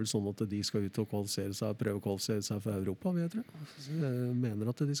det er vel sånn at de skal ut og prøve å kvalifisere seg for Europa, vet dere. Jeg mener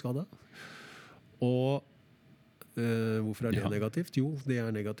at de skal det. Og hvorfor er det negativt? Jo, det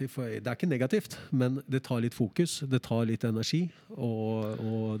er negativt, for det er ikke negativt, men det tar litt fokus, det tar litt energi,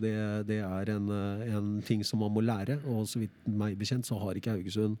 og det er en ting som man må lære, og så vidt meg bekjent så har ikke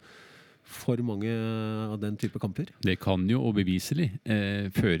Haugesund for mange av den type kamper. Det kan jo og beviselig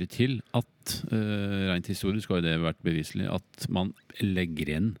føre til at, rent historisk har det vært beviselig, at man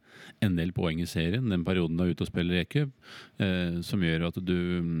legger inn en del poeng i serien, den perioden du er ute og spiller e-cup, som gjør at du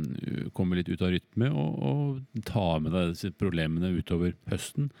kommer litt ut av rytme og tar med deg disse problemene utover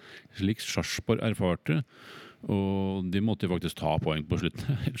høsten, slik Sarpsborg erfarte. Og de måtte jo faktisk ta poeng på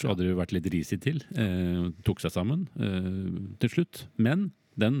slutten, ellers hadde det jo vært litt risig til. Tok seg sammen til slutt, men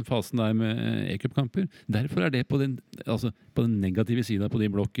den fasen der med e-cup-kamper, derfor er det på den negative siden på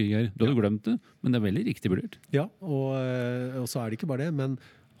din blokk, Geir. Du hadde glemt det, men det er veldig riktig vurdert. Ja, og så er det ikke bare det, men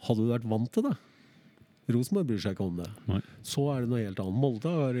hadde du vært vant til det, Rosenborg bryr seg ikke om det. Nei. Så er det noe helt annet.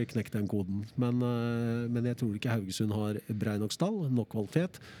 Molde har knekt den koden, men jeg tror ikke Haugesund har brei nok stall, nok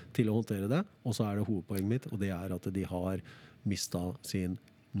kvalitet til å håndtere det, og så er det hovedpoenget mitt, og det er at de har mistet sin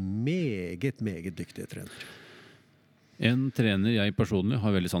meget dyktige trener. En trener jeg personlig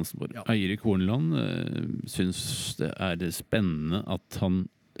har veldig sansen for. Ja. Eirik Horneland synes det er spennende at han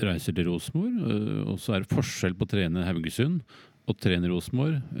reiser til Rosenborg, og så er det forskjell på å trene Haugesund å trene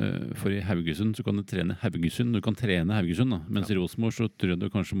Rosenborg, for i Haugesund så kan du trene Haugesund, da. Mens i Rosenborg så tror jeg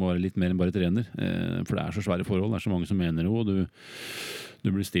du kanskje må være litt mer enn bare trener, for det så svære forhold, det så mange som mener noe, og du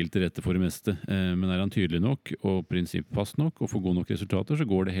blir stilt til rette for det meste. Men han tydelig nok og prinsippfast nok og får gode nok resultater, så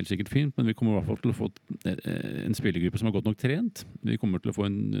går det helt sikkert fint, men vi kommer i hvert fall til å få en spillergruppe som godt nok trent. Vi kommer til å få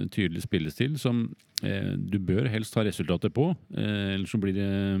en tydelig spillestil som du bør helst ha resultater på, ellers så blir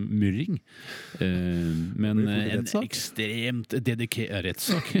det murring. Men en ekstremt dedikert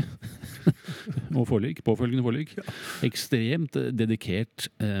rettssak og påfølgende forlik. Ekstremt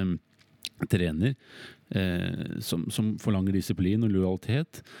dedikert trener som forlanger disiplin og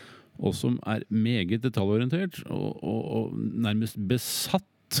lojalitet, og som meget detaljorientert og nærmest besatt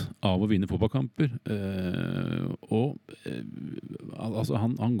av å vinne fotballkamper. Altså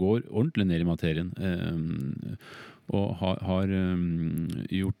han går ordentlig ned i materien, og har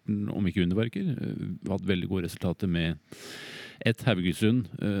gjort, om ikke underverker, hatt veldig gode resultater med et Haugesund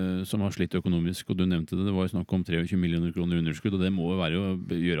som har slitt økonomisk, og du nevnte det var snakk om 23 millioner kroner underskudd, og det må være å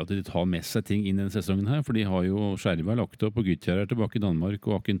gjøre at de tar med seg ting inn i denne sesongen her, for de har jo Skjerva lagt opp, og Gytjar tilbake i Danmark,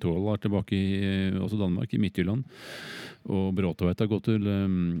 og Akin Tål tilbake i også Danmark, i Midtjylland, og Bråteveit har gått til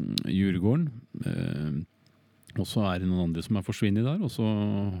Djurgården. Og så det noen andre som forsvinnet der, og så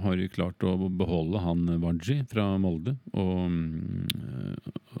har de klart å beholde han Wadji fra Molde, og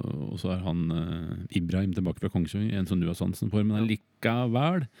så han Ibrahim tilbake fra Kongsvinger, en som du har sansen for, men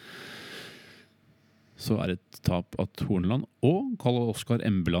likevel så det et tap at Horneland og Karl Oskar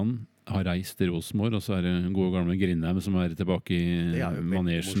Embeland har reist til Rosenborg, og så det gode gamle Grindheim som tilbake i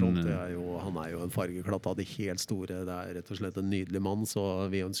manesjen. Han jo en fargeklatt av de helt store. Det rett og slett en nydelig mann, så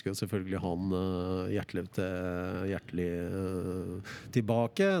vi ønsker jo selvfølgelig han hjertelig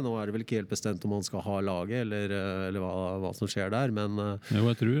tilbake. Nå det vel ikke helt bestemt om han skal ha laget, eller hva som skjer der, men jo,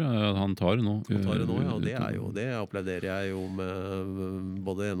 jeg tror han tar det nå. Han tar det nå, ja, det applauderer jeg jo med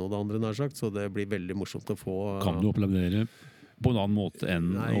både det ene og det andre, nær sagt, så det blir veldig morsomt å få. Kan du applaudere på en annen måte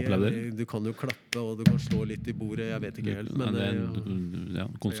enn å applaudere? Du kan jo klappe, og du kan slå litt i bordet, jeg vet ikke helt. Men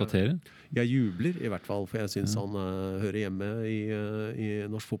konstatere? Jeg jubler i hvert fall, for jeg synes han hører hjemme i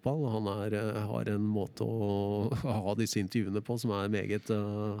norsk fotball. Han har en måte å ha disse intervjuene på som meget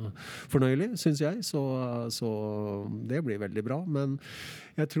fornøyelig, synes jeg. Så det blir veldig bra. Men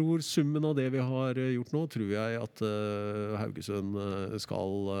jeg tror summen av det vi har gjort nå, tror jeg at Haugesund skal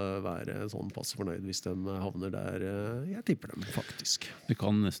være sånn passe fornøyd hvis de havner der. Jeg tipper dem faktisk. Det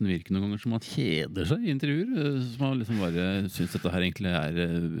kan nesten virke noen ganger som han kjeder seg i intervjuer, som han liksom bare synes dette her egentlig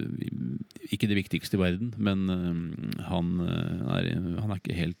ikke det viktigste i verden, men han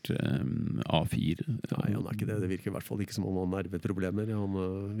ikke helt A4. Nei, han ikke det. Det virker i hvert fall ikke som om han har nerveproblemer. Han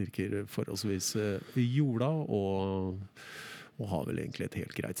virker forholdsvis jorda, og har vel egentlig et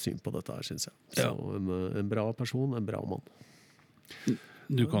helt greit syn på dette her, synes jeg. Så en bra person, en bra mann.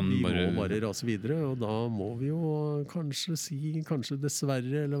 Vi må bare rase videre, og da må vi jo kanskje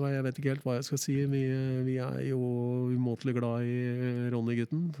dessverre, eller jeg vet ikke helt hva jeg skal si, vi jo umåtelig glad i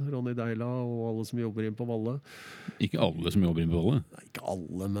Ronny-gutten, Ronny Deila og alle som jobber inn på Valle. Ikke alle som jobber inn på Valle? Nei, ikke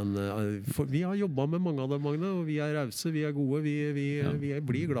alle, men vi har jobbet med mange av dem, Magne, og vi rause, vi gode, vi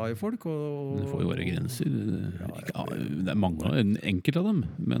blir glad i folk. Det får jo være grenser. Det mange, enkelte av dem,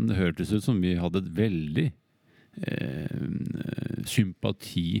 men det hørtes ut som vi hadde et veldig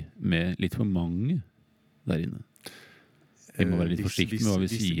sympati med litt for mange der inne. Vi må være litt forsiktige med hva vi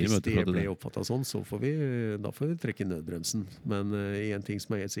sier. Hvis det ble oppfattet sånn, så får vi trekke nødbremsen. Men en ting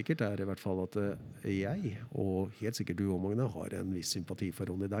som helt sikkert i hvert fall at jeg, og helt sikkert du og Magne, har en viss sympati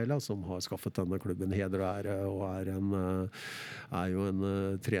for Ronny Deila, som har skaffet denne klubben heder og ære, og jo en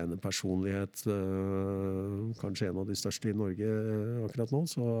trenerpersonlighet, kanskje en av de største i Norge akkurat nå,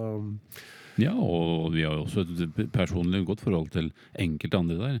 så ja, og vi har jo også et personlig godt forhold til enkelte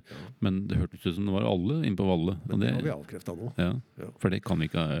andre der, men det hørtes ut som det var alle inne på Valle. Men det har vi avkreftet nå. Ja, for det kan vi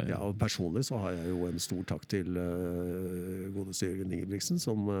ikke Ja, og personlig så har jeg jo en stor takk til godeste Jørgen Ingebrigtsen,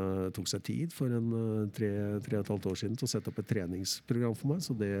 som tok seg tid for 3,5 år siden til å sette opp et treningsprogram for meg,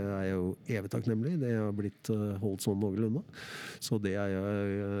 så det jeg jo evig takknemlig. Det har blitt holdt sånn noenlunde, så det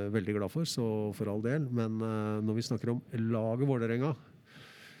jeg veldig glad for, så for all del. Men når vi snakker om laget Vålerenga,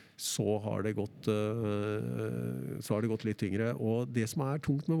 så har det gått litt tyngre. Og det som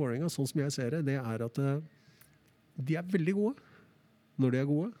tungt med Vålerenga, sånn som jeg ser det, det at de veldig gode når de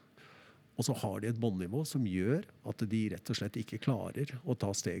gode. Og så har de et båndnivå som gjør at de rett og slett ikke klarer å ta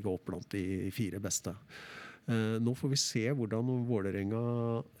steget opp blant de 4 beste. Nå får vi se hvordan Vålerenga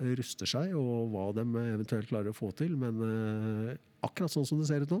ruster seg, og hva de eventuelt klarer å få til. Men akkurat sånn som det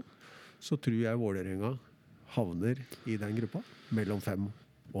ser ut nå, så tror jeg Vålerenga havner i den gruppa mellom 5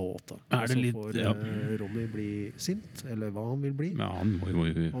 og 8. Er det Og så litt- får ja. Ronny bli sint, eller hva han vil bli. Ja, han må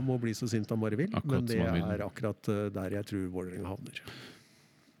jo Han må bli så sint han bare vil, Akkurat men det som han vil. er akkurat der jeg tror Vålerenga havner.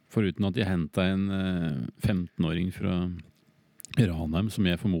 Foruten at de henta en 15-åring fra Ranheim, som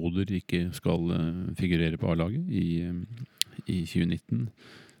jeg formoder ikke skal figurere på A-laget i 2019,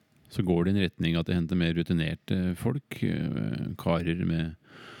 så går det i en retning at de henter mer rutinerte folk. Karer med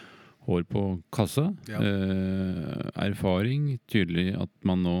hår på kassa. Ja. Erfaring. Tydelig at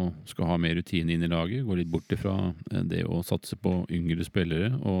man nå skal ha mer rutine inn i laget. Gå litt bort ifra det å satse på yngre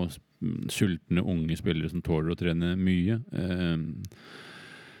spillere og sultne unge spillere som tåler å trene mye.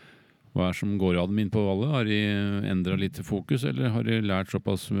 Hva er som går av dem inn på valget? Har de endret litt fokus, eller har de lært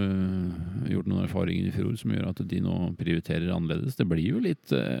såpass, gjort noen erfaringer i fjor som gjør at de nå prioriterer annerledes? Det blir jo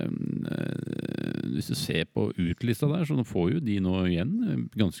litt, hvis du ser på utlista der, så får jo de nå igjen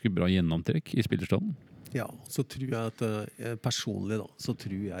ganske bra gjennomtrekk i spillerstallen. Ja, så tror jeg at personlig da, så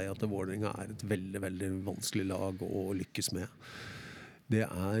tror jeg at Vålerenga er et veldig, veldig vanskelig lag å lykkes med. Det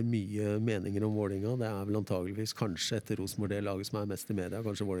er mye meninger om Vålerenga. Det er vel antageligvis kanskje etter Rosenborg det laget som er mest i media.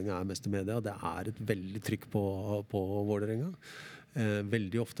 Kanskje Vålerenga er mest i media. Det er et veldig trykk på Vålerenga.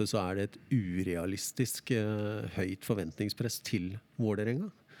 Veldig ofte så er det et urealistisk høyt forventningspress til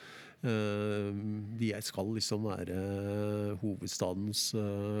Vålerenga. De skal liksom være hovedstadens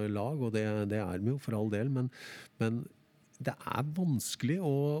lag, og det er de jo for all del, men det er vanskelig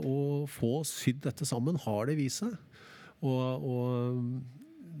å få sydd dette sammen, har det vist seg. Og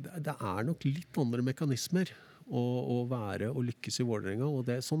det er nok litt andre mekanismer å være og lykkes i Vålerenga, og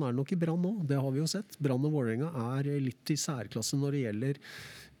sånn er det nok i Brann nå. Det har vi jo sett. Brann og Vålerenga er litt i særklasse når det gjelder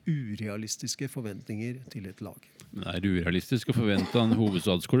urealistiske forventninger til et lag. Men det er urealistisk å forvente at en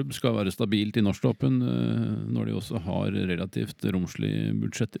hovedstadsklubb skal være stabilt i norsktoppen når de også har relativt romslige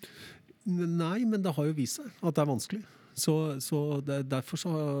budsjetter. Nei, men det har jo vist seg at det er vanskelig. Så derfor,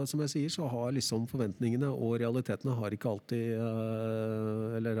 som jeg sier, så har liksom forventningene og realitetene har ikke alltid,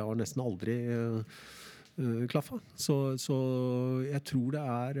 eller har nesten aldri klaffa. Så jeg tror det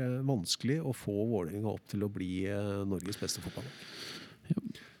er vanskelig å få Vålerenga opp til å bli Norges beste fotballag. Ja.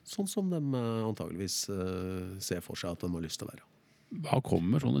 Sånn som de antageligvis ser for seg at de har lyst til å være. Hva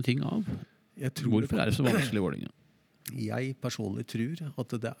kommer sånne ting av? Hvorfor er det så vanskelig i Vålerenga? Jeg personlig tror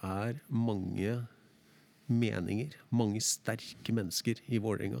at det er mange meninger, mange sterke mennesker i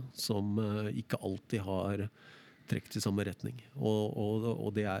Vålerenga som ikke alltid har trekt i samme retning.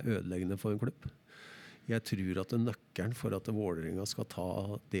 Og det er ødeleggende for en klubb. Jeg tror at nøkkelen for at Vålerenga skal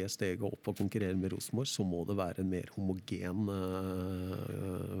ta det steget opp og konkurrere med Rosenborg, så må det være en mer homogen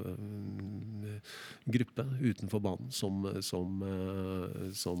gruppe utenfor banen som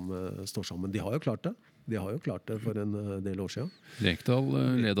står sammen. De har jo klart det. De har jo klart det for en del år siden. Rekdal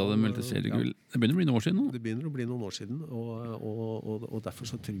ledet dem vel til seriegull. Det begynner å bli noen år siden nå. Det begynner å bli noen år siden, og derfor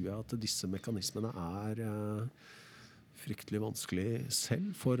så tror jeg at disse mekanismene er fryktelig vanskelig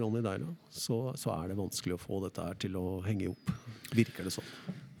selv for Ronny Deila. Så er det vanskelig å få dette her til å henge opp. Virker det sånn.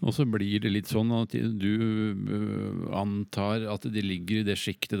 Og så blir det litt sånn at du antar at de ligger i det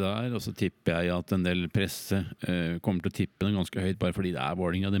skiktet der, og så tipper jeg at en del presse kommer til å tippe den ganske høyt, bare fordi det er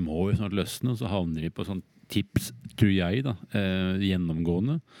Vålerenga, det må jo snart løsne, og så havner de på sånn tips, tror jeg da,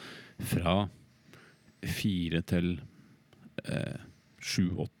 gjennomgående, fra 4 til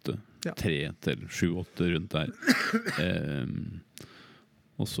 7-8, 3 til 7-8 rundt der.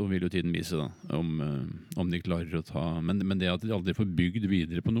 Og så vil jo tiden vise da, om de klarer å ta... Men det at de aldri får bygd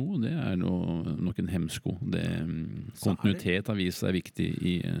videre på noe, det er nok en hemsko. Kontinuitet har vist seg viktig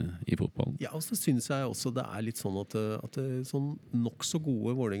i fotballen. Ja, og så synes jeg også det er litt sånn at sånn nok så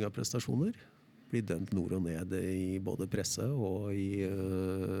gode Vålerenga-prestasjoner blir dømt nord og ned i både presse og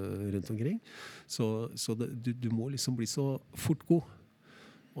rundt omkring. Så du må liksom bli så fort god,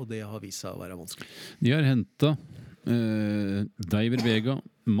 og det har vist seg å være vanskelig. De har hentet Deiver Vega,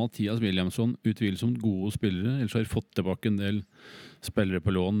 Mathias Williamson, utvilsomt gode spillere. Ellers har de fått tilbake en del spillere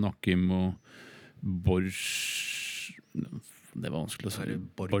på lån, Nakim og det var vanskelig å si,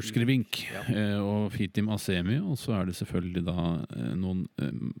 Borskrivink og Fitim Asemi, og så er det selvfølgelig da noen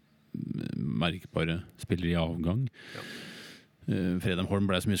merkbare spillere i avgang. Ja. Fredheim Holm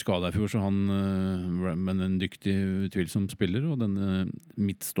ble så mye skadet i fjor, så men en dyktig utvilsom spiller, og denne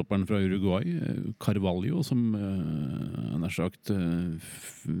midtstopperen fra Uruguay, Carvalho, som han har sagt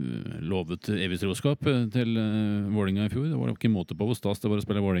lovet evighetstroskap til Vålerenga i fjor. Det var ikke måte på hvor stas det var å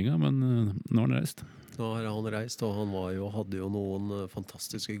spille Vålerenga, men nå har han reist. Nå har han reist, og han hadde jo noen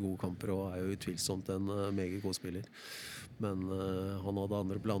fantastiske gode kamper og er jo utvilsomt en meget god spiller. Men han hadde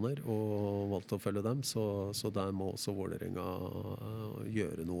andre planer og valgte å følge dem, så der må også Vålerenga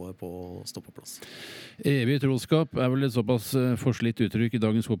gjøre noe på å stå på plass. Evig troskap er vel et såpass forslitt uttrykk i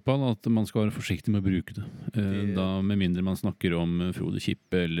dagens fotball at man skal være forsiktig med å bruke det. Da med mindre man snakker om Frode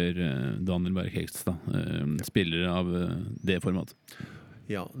Kippe eller Daniel Berg Hegstad, spillere av det formatet.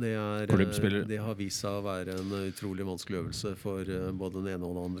 Ja, det har vist seg å være en utrolig vanskelig øvelse for både den ene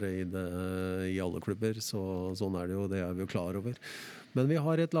og den andre i alle klubber, så sånn er det jo, det er vi jo klar over. Men vi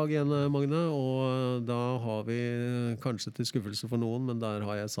har et lag igjen, Magne, og da har vi kanskje til skuffelse for noen, men der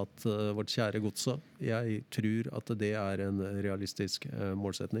har jeg satt vårt kjære Godset. Jeg tror at det er en realistisk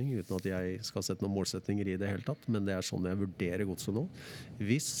målsetning, uten at jeg skal sette noen målsetninger i det hele tatt, men det er sånn jeg vurderer Godset nå,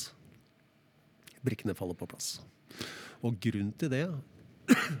 hvis brikkene faller på plass. Og grunnen til det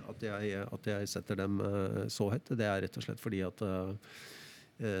at jeg setter dem så høyt, det er rett og slett fordi at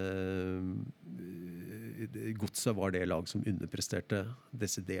Godset var det lag som underpresterte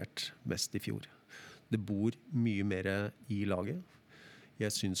desidert mest i fjor. Det bor mye mer i laget.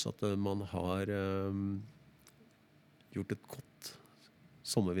 Jeg synes at man har gjort et godt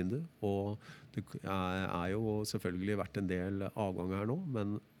sommervindu, og det er jo selvfølgelig vært en del avganger her nå, men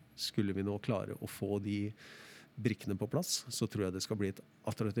skulle vi nå klare å få de brikkene på plass, så tror jeg det skal bli et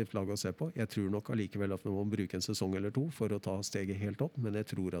attraktivt lag å se på. Jeg tror nok allikevel at vi må bruke en sesong eller to for å ta steget helt opp, men jeg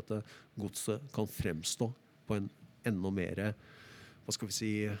tror at Godset kan fremstå på en enda mer, hva skal vi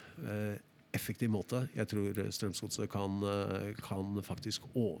si, effektiv måte. Jeg tror Strømsgodset kan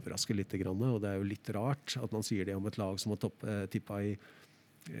faktisk overraske litt grann, og det er jo litt rart at man sier det om et lag som har tippet i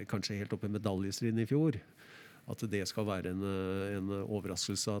kanskje helt oppe i medaljestriden i fjor. At det skal være en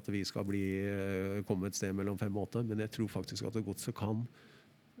overraskelse at vi skal komme et sted mellom 5 og 8, men jeg tror faktisk at Godset kan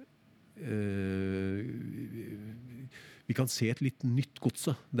vi kan se et litt nytt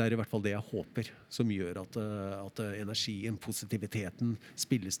Godset. Det er i hvert fall det jeg håper, som gjør at energien, positiviteten,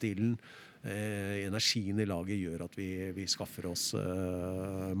 spillestilen, energien i laget gjør at vi skaffer oss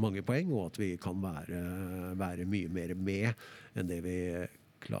mange poeng, og at vi kan være mye mer med enn det vi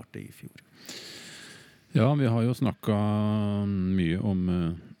klarte i fjor. Ja, vi har jo snakket mye om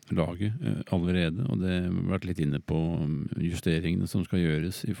laget allerede, og det har vært litt inne på justeringene som skal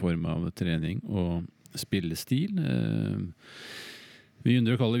gjøres i form av trening og spillestil. Vi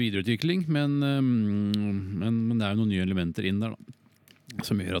ynder å kalle det videreutvikling, men det er jo noen nye elementer inn der da,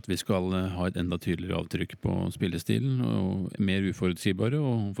 som gjør at vi skal ha et enda tydeligere avtrykk på spillestilen, og mer uforutsigbare,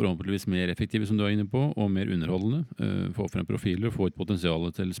 og forhåpentligvis mer effektive, som du er inne på, og mer underholdende. Få frem profiler og få et potensial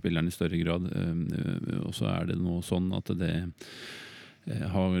til spilleren i større grad. Og så er det nå sånn at det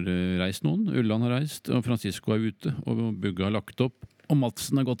har reist noen. Ulland har reist, og Francisco er ute, og Bugge har lagt opp, og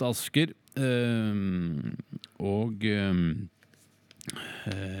Madsen har gått til Asker, og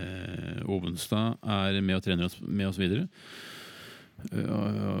Ovenstad er med og trener med oss videre.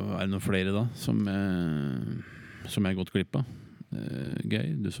 Er det noen flere da som er gått glipp av?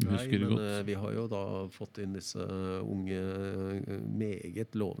 Geir, du som husker godt. Vi har jo da fått inn disse unge,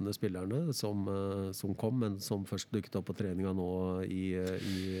 meget lovende spillerne som kom, men som først dukket opp på treninga nå i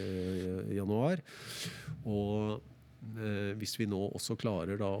januar. Og hvis vi nå også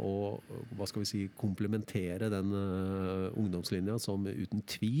klarer da å, hva skal vi si, komplementere den ungdomslinja som uten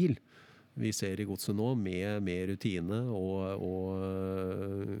tvil vi ser i Godset nå, med rutine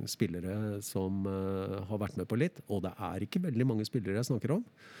og spillere som har vært med på litt, og det er ikke veldig mange spillere jeg snakker om,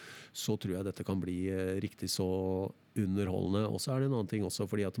 så tror jeg dette kan bli riktig så underholdende. Og så er det en annen ting også,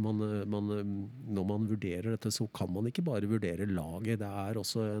 fordi at når man vurderer dette, så kan man ikke bare vurdere laget. Det er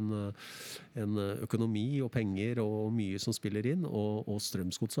også en økonomi og penger og mye som spiller inn, og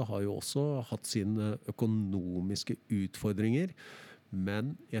Strømsgodset har jo også hatt sine økonomiske utfordringer.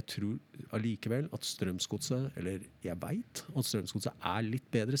 Men jeg tror allikevel at Strømsgodset, eller jeg vet at Strømsgodset er litt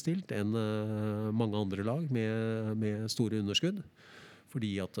bedre stilt enn mange andre lag med store underskudd.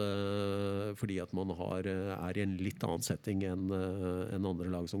 Fordi at man er i en litt annen setting enn andre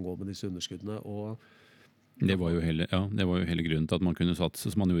lag som går med disse underskuddene. Og det var jo hele grunnen til at man kunne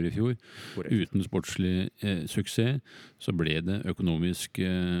satse som man gjorde i fjor. Korrekt. Uten sportslig suksess så ble det økonomisk,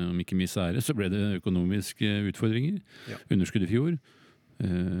 om ikke misære, så ble det økonomiske utfordringer. Ja. Underskudd i fjor.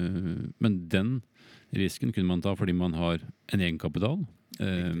 Men den risken kunne man ta fordi man har en egenkapital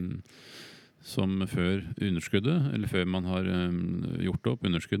som før underskuddet, eller før man har gjort opp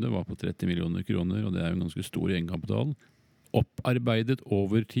underskuddet, var på 30 millioner kroner, og det er jo en ganske stor egenkapital. Opparbeidet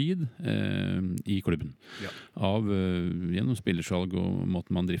over tid i klubben. Ja. Gjennom spillersalg og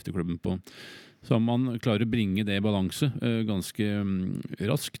måten man drifter klubben på. Så man klarer å bringe det i balanse ganske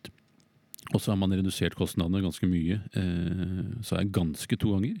raskt. Og så har man redusert kostnadene ganske mye. Så er jeg ganske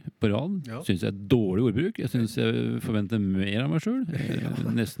 2 ganger på rad. Ja. Synes jeg er dårlig ordbruk. Jeg synes jeg forventer mer av meg selv.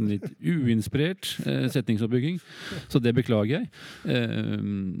 Nesten litt uinspirert setningsoppbygging. Så det beklager jeg.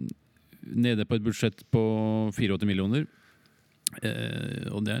 Nede på et budsjett på 84 millioner.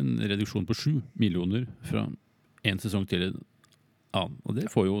 Og det er en reduksjon på 7 millioner fra en sesong til en annen. Og det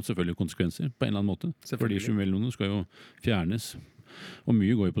får jo selvfølgelig konsekvenser på en eller annen måte. Fordi 7 millioner skal jo fjernes. Og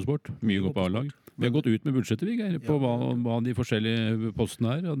mye går jo på sport, mye går på A-lag. Vi har gått ut med budsjettet på hva de forskjellige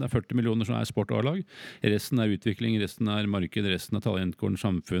postene er. Og det er 40 millioner som er sport og A-lag. Resten er utvikling, resten er marked, resten er talentkåren,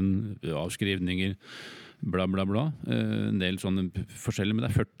 samfunn, avskrivninger, bla bla bla. En del sånne forskjellige, men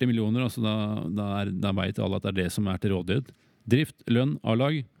det er 40 millioner, altså da vet alle at det er det som er til rådighet. Drift, lønn,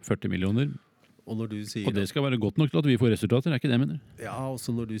 A-lag, 40 millioner. Og når du sier Og det skal være godt nok til at vi får resultater, er ikke det jeg mener? Ja,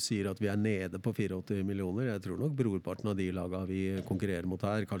 også når du sier at vi er nede på 84 millioner, jeg tror nok brorparten av de lagene vi konkurrerer mot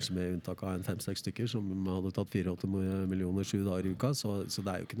her, kanskje med unntak av en 5-6 stykker som hadde tatt 84 millioner 7 dager i uka, så det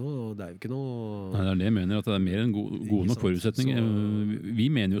er jo ikke noe... Nei, det er det jeg mener, at det er mer enn god nok forutsetning. Vi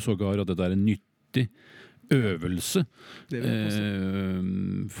mener jo sågar at dette er en nyttig øvelse.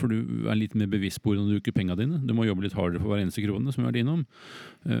 For du er litt mer bevisst på hvordan du bruker pengene dine. Du må jobbe litt hardere for hver eneste krone, som vi har vært innom.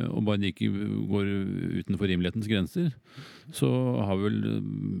 Og bare det ikke går utenfor rimelighetens grenser, så har vel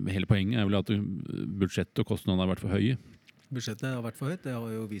hele poenget er vel at budsjettet og kostnadene har vært for høye. Budsjettet har vært for høyt, det har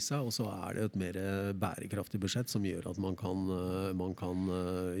jo vist seg, og så er det et mer bærekraftig budsjett som gjør at man kan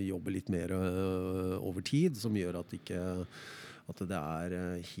jobbe litt mer over tid, som gjør at det er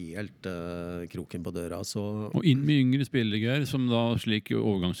helt kroken på døra. Og inn med yngre spillere, som da slik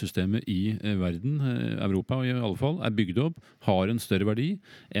overgangssystemet i verden, Europa i alle fall, er bygd opp, har en større verdi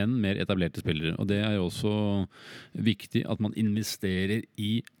enn mer etablerte spillere. Og det er jo også viktig at man investerer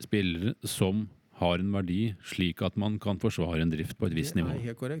i spillere som har en verdi slik at man kan forsvare en drift på et visst nivå. Det er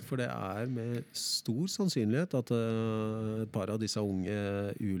helt korrekt, for det er med stor sannsynlighet at et par av disse unge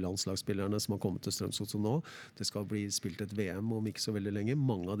U-landslagsspillerne som har kommet til Strømsgodset nå, det skal bli spilt et VM om ikke så veldig lenge.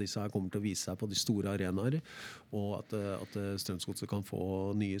 Mange av disse her kommer til å vise seg på de store arenaer, og at Strømsgodset kan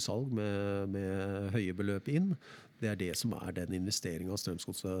få nye salg med høye beløp inn. Det er det som er den investeringen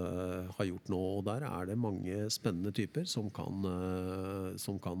Strømsgodset har gjort nå, og der er det mange spennende typer som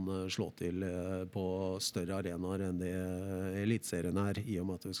kan slå til på større arenaer enn det elitserien er, i og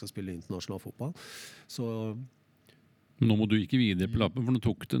med at vi skal spille internasjonal fotball. Så nå må du ikke videre på lappen, for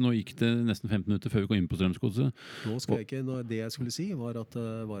nå gikk det nesten 15 minutter før vi kom inn på Strømsgodset. Det jeg skulle si var at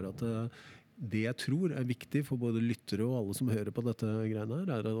det jeg tror er viktig for både lyttere og alle som hører på dette greiene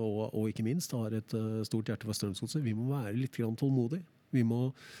her, og ikke minst har et stort hjerte for Strømsgodset, vi må være litt grann tålmodige. Vi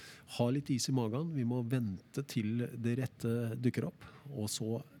må ha litt is i magen, vi må vente til det rette dukker opp, og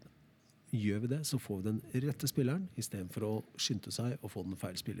så gjør vi det, så får vi den rette spilleren, i stedet for å skynde seg og få den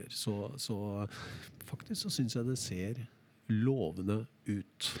feil spiller. Så faktisk så synes jeg det ser lovende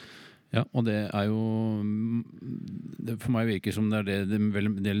ut. Ja, og det er jo for meg virker som det er det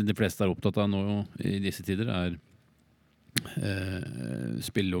de fleste er opptatt av nå i disse tider, er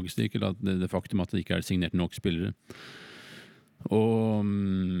spillelogistikk, eller det faktum at det ikke er signert nok spillere. Og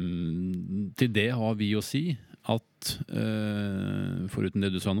til det har vi å si at foruten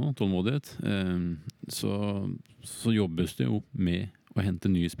det du sa nå, tålmodighet, så jobbes det jo med å hente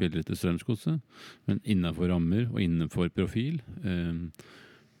nye spillere til Strømsgodset, men innenfor rammer og innenfor profil.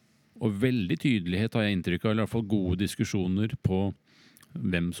 Og veldig tydelighet har jeg inntrykk av, eller i hvert fall gode diskusjoner på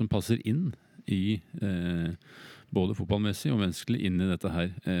hvem som passer inn i både fotballmessig og menneskelig inn i dette her,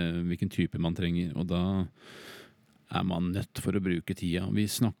 hvilken type man trenger. Og da er man nødt for å bruke tida. Vi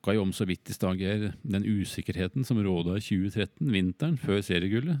snakket jo om så vidt i stad den usikkerheten som rådet i 2013, vinteren, før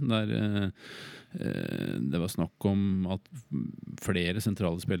seriegullet, der det var snakk om at flere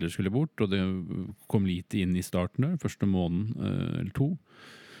sentrale spillere skulle bort, og det kom lite inn i starten der, første måneden eller 2.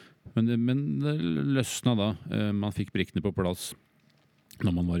 Men det løsna da. Man fikk brikkene på plass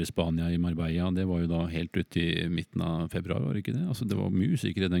når man var i Spania, i Marbella. Det var jo da helt ut i midten av februar, var det ikke det? Altså, det var mye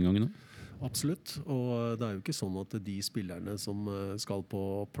usikkerhet den gangen da. Absolutt, og det er jo ikke sånn at de spillerne som skal på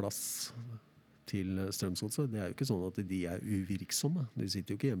plass til Strømsgodset, det er jo ikke sånn at de er uvirksomme. De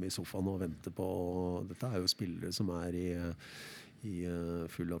sitter jo ikke hjemme i sofaen og venter på... Dette er jo spillere som er i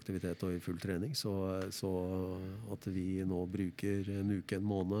full aktivitet og i full trening, så at vi nå bruker en uke, en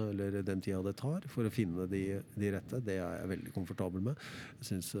måned eller den tida det tar for å finne de rette, det er jeg veldig komfortabel med.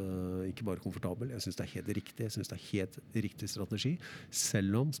 Jeg synes ikke bare komfortabel, jeg synes det er helt riktig, jeg synes det er helt riktig strategi,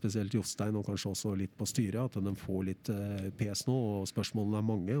 selv om spesielt Jostein og kanskje også litt på styret, at de får litt pes nå, og spørsmålene er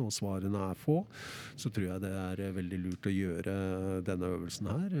mange og svarene er få, så tror jeg det er veldig lurt å gjøre denne øvelsen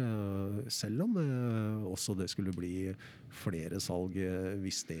her, selv om også det skulle bli flere salg salg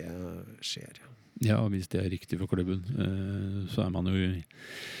hvis det skjer. Ja, hvis det er riktig for klubben, så er man jo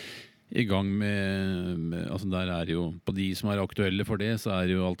i gang med altså der er jo, på de som er aktuelle for det, så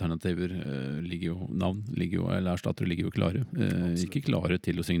er jo alternativer, navn eller erstattere ligger jo klare. Ikke klare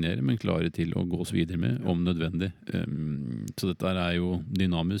til å signere, men klare til å gås videre med, om nødvendig. Så dette er jo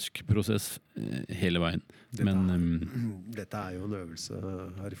dynamisk prosess hele veien. Dette er jo en øvelse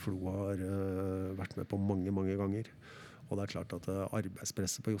her Flo har vært med på mange ganger. Og det er klart at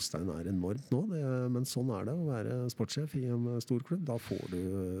arbeidspresset på Jostein er enormt nå, men sånn er det å være sportssjef i en stor klubb. Da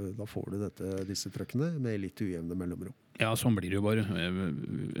får du disse trøkkene med litt ujevne mellomrom. Ja, sånn blir det jo bare.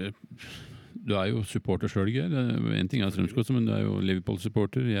 Du er jo supporter selv, Geir. En ting er Strømsgodset, men du er jo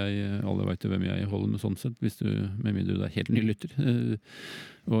Liverpool-supporter. Alle vet jo hvem jeg holder med sånn sett, med mindre du er helt ny lytter.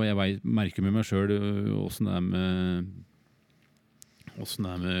 Og jeg merker med meg selv hvordan det er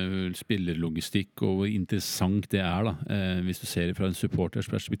med spillerlogistikk og hvor interessant det er da. Hvis du ser det fra en supporters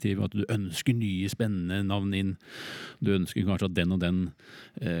perspektiv, at du ønsker nye spennende navn inn, du ønsker kanskje at den og den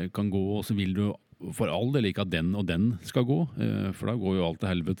kan gå, og så vil du for all del ikke at den og den skal gå, for da går jo alt til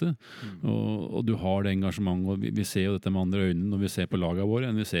helvete. Og du har det engasjementet, og vi ser jo dette med andre øyne når vi ser på lagene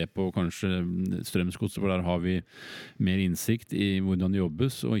våre, enn vi ser på kanskje Strømsgodset, for der har vi mer innsikt i hvordan det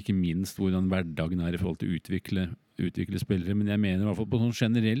jobbes, og ikke minst hvordan hverdagen er i forhold til å utvikle spillere. Men jeg mener i hvert fall på sånn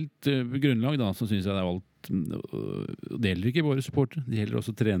generelt grunnlag da, så synes jeg det er alt, det gjelder ikke våre supportere, det gjelder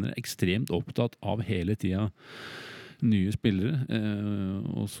også trenere, ekstremt opptatt av hele tiden nye spillere,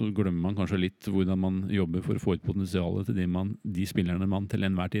 og så glemmer man kanskje litt hvordan man jobber for å få et potensial til de spillerne man til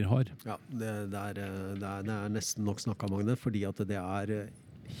enhver tid har. Ja, det er nesten nok snakket, Magne, fordi at det er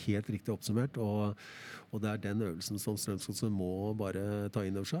helt riktig oppsummert, og det er den øvelsen som Strømsgodset må bare ta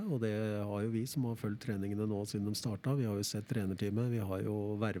inn over seg, og det har jo vi som har fulgt treningene nå siden de startet. Vi har jo sett trenerteamet, vi har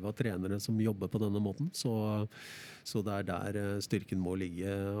jo vervet trenere som jobber på denne måten, så det er der styrken må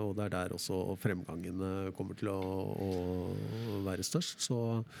ligge, og det er der også fremgangen kommer til å være størst.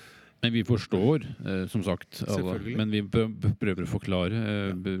 Men vi forstår, som sagt, alle, men vi prøver å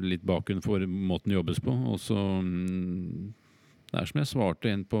forklare litt bakgrunn for måten det jobbes på, og så det er som jeg svarte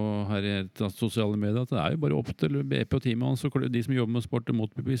en på her i sosiale medier, at det er jo bare opp til BP og teamet hans og de som jobber med sport og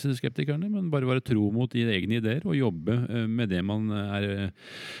motbevise skeptikerne, men bare være tro mot egne ideer og jobbe med det man er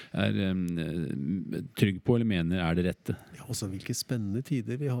trygg på eller mener er det rette. Ja, også hvilke spennende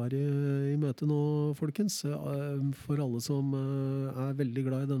tider vi har i møte nå, folkens, for alle som er veldig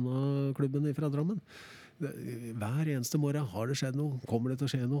glad i denne klubben fra Drammen. Hver eneste morgen har det skjedd noe, kommer det til å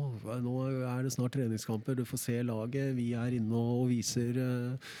skje noe, nå er det snart treningskamper, du får se laget, vi er inne og viser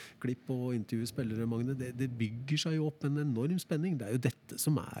klipp og intervjuer spillere, Magne. Det bygger seg jo opp en enorm spenning, det er jo dette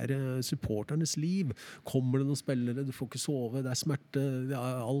som er supporternes liv. Kommer det noen spillere, du får ikke sove, det er smerte,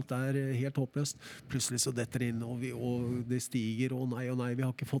 alt er helt håpløst, plutselig så detter det inn og det stiger, og nei, vi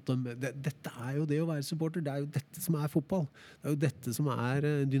har ikke fått dem. Dette er jo det å være supporter, det er jo dette som er fotball, det er jo dette som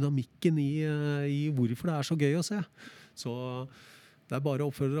er dynamikken i hvorfor det er så gøy å se. Så det er bare å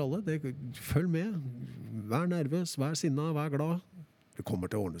oppfordre alle. Følg med. Vær nervøs, vær sinna, vær glad. Det kommer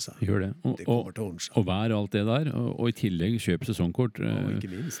til å ordne seg. Gjør det. Det kommer til å ordne seg. Og vær alt det der. Og i tillegg kjøp sesongkort.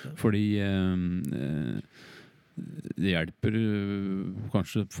 Ikke minst det. Fordi det hjelper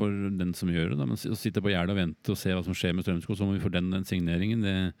kanskje for den som gjør det. Men å sitte på Gjerde og vente og se hva som skjer med Strømsgodset, så må vi få den signeringen.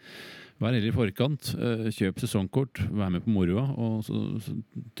 Vær heller i forkant, kjøp sesongkort, vær med på moroa, og så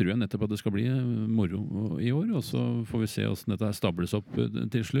tror jeg nettopp at det skal bli moro i år, og så får vi se hvordan dette stables opp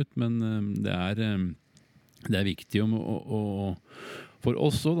til slutt, men det er viktig for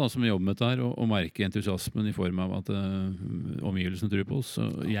oss også, da, som jobber med dette her, å merke entusiasmen i form av at omgivelsene tror på oss. Så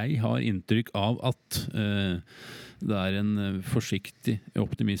jeg har inntrykk av at det er en forsiktig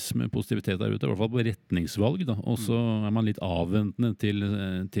optimisme, positivitet der ute, i hvert fall på retningsvalg, da. Og så er man litt avventende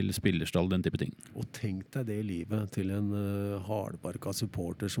til spillerstall, den type ting. Og tenk deg det livet til en hardbarka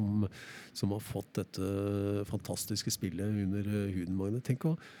supporter som har fått dette fantastiske spillet under huden, Magne. Tenk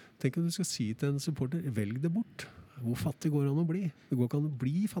om du skal si til en supporter, velg det bort. Hvor fattig går det an å bli? Det går ikke an å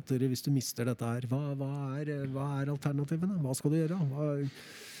bli fattigere hvis du mister dette her. Hva er alternativene? Hva skal du gjøre?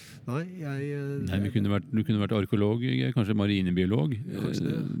 Du kunne vært arkeolog, kanskje marinebiolog.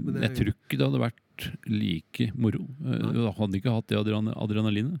 Jeg tror ikke det hadde vært like moro. Du hadde ikke hatt det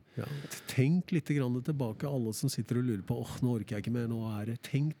adrenalinet. Ja. Tenk litt grann tilbake, alle som sitter og lurer på nå orker jeg ikke mer, nå er det.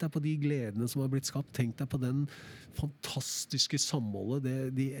 Tenk deg på de gledene som har blitt skapt. Tenk deg på den fantastiske samholdet,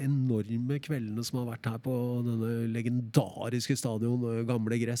 de enorme kveldene som har vært her på denne legendariske stadion,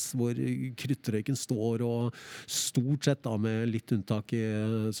 gamle gress, hvor kruttrøyken står, og stort sett da, med litt unntak,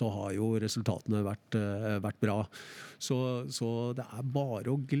 så har jo resultatene vært bra. Så det er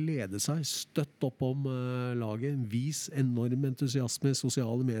bare å glede seg, støtt opp opp om laget. Vis enorm entusiasme,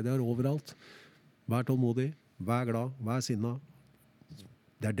 sosiale medier overalt. Vær tålmodig, vær glad, vær sinna.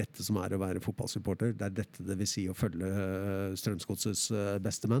 Det dette som å være fotballsupporter. Det dette det vil si å følge Strømsgodsets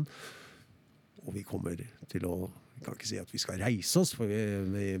beste menn. Og vi kommer til å, vi kan ikke si at vi skal reise oss,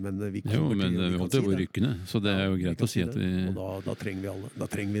 men vi kommer jo, men til, vi holdt jo på rykkene, så det jo greit å si at vi... Og da trenger vi alle. Da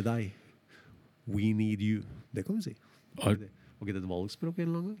trenger vi deg. We need you. Det kan vi si. Var ikke det et valgspråk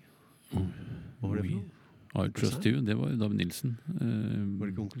en eller annen gang? Hva var det for noe? I trust you, det var David Nilsen. Var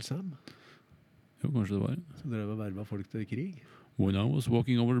det ikke onkel Sam? Jo, kanskje det var. Så drev og verva folk til krig? When I was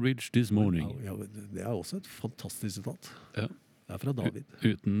walking over the bridge this morning. Ja, det også et fantastisk sitat. Ja. Det fra David.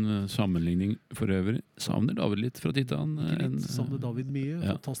 Uten sammenligning for øvrig. Savner David litt fra Titan. Savner David mye.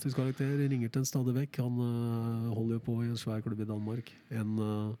 Ja. Fantastisk karakter. Ringer til en stadig vekk. Han holder jo på i en svær klubb i Danmark.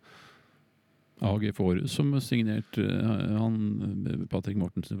 AG Forus som signert Patrick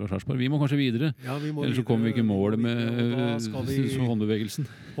Mortensen fra Sarpsborg. Vi må kanskje videre, ja, ellers så kommer vi ikke i mål med håndbevegelsen.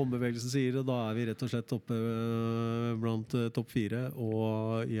 Håndbevegelsen sier det, da vi rett og slett oppe blant topp 4,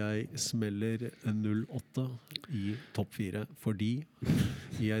 og jeg smeller 0-8 i topp 4, fordi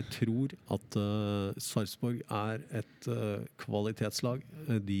jeg tror at Sarpsborg et kvalitetslag.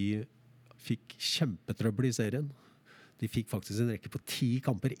 De fikk kjempetrøbbel i serien. De fikk faktisk en rekke på 10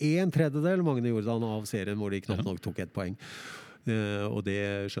 kamper, 1/3 Magne Jordan av serien, hvor de knapt nok tok 1 poeng. Og det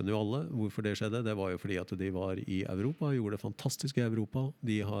skjønner jo alle hvorfor det skjedde. Det var jo fordi at de var i Europa, gjorde det fantastisk i Europa.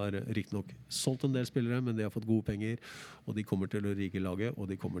 De har riktig nok solgt en del spillere, men de har fått gode penger, og de kommer til å rigge laget, og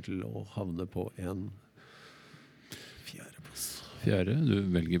de kommer til å havne på en 4. plass. 4. Du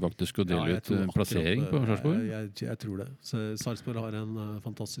velger faktisk å dele ut plassering på Sarpsborg? Jeg tror det. Sarpsborg har en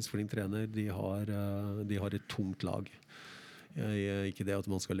fantastisk flink trener. De har et tungt lag. Ikke det at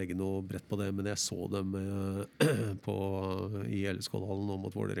man skal legge noe brett på det, men jeg så dem i LSK-hallen og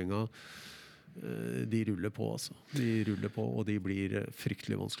mot Vålerenga. De ruller på, altså. De ruller på, og de blir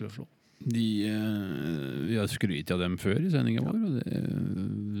fryktelig vanskelig å slå. Vi har skrytt av dem før i sendingen vår, og det,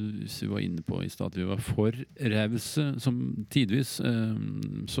 hvis vi var inne på i stedet at vi var for rause som tidvis,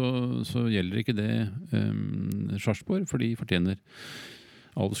 så gjelder ikke det Sarpsborg, for de fortjener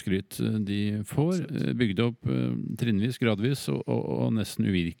all skryt de får, bygd opp trinnvis, gradvis og nesten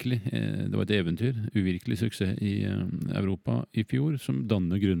uvirkelig. Det var et eventyr, uvirkelig suksess i Europa i fjor, som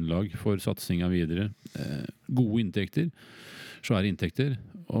danner grunnlag for satsingen videre. Gode inntekter, svære inntekter,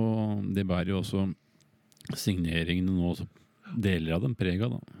 og det bærer jo også signeringene nå, deler av dem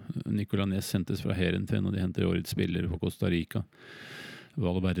prega da. Nicolas Næss hentes fra Heerenveen, og de henter årets spiller på Costa Rica,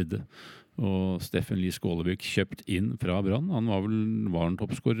 Valverde. Og Steffen Lie Skålevik kjøpt inn fra Brann. Han var han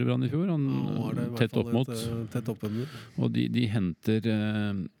toppskårer i Brann i fjor. Han tett opp mot. Og de henter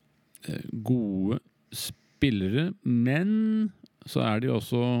gode spillere, men så de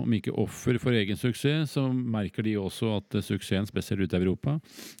også, om ikke offer for egen suksess, så merker de også at suksessen, spesielt ute i Europa,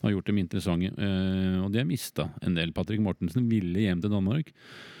 har gjort dem interessante. Og de har mistet en del. Patrick Mortensen ville hjem til Danmark.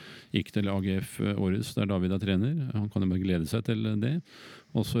 Gikk til AGF Århus, der David trener. Han kan jo bare glede seg til det.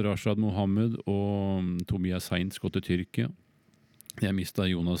 Også Rashad Mohammed og Tobias Heinz går til Tyrkia. Jeg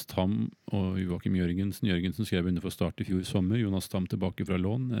mistet Jonas Tam og Joachim Jørgensen. Jørgensen skrev under for start i fjor sommer. Jonas Tam tilbake fra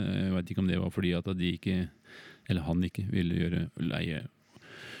lån. Jeg vet ikke om det var fordi at de ikke, eller han ikke, ville gjøre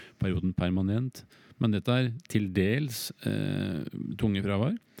leieperioden permanent. Men dette til dels tunge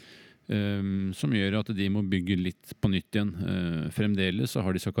fravær, som gjør at de må bygge litt på nytt igjen. Fremdeles så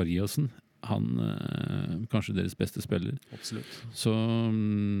har de Zakariasen. Han kanskje deres beste spiller. Absolutt. Så,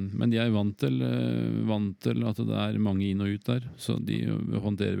 men de vant til at det mange inn og ut der, så de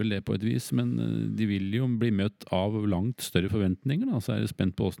håndterer vel det på et vis, men de vil jo bli møtt av langt større forventninger da. Så jeg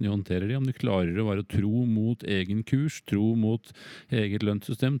spent på hvordan de håndterer det, om de klarer å være tro mot egen kurs, tro mot eget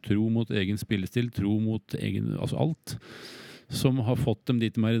lønnssystem, tro mot egen spillestil, tro mot egen, altså alt som har fått dem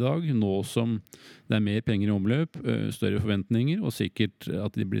dit de i dag, nå som det mer penger i omløp, større forventninger, og sikkert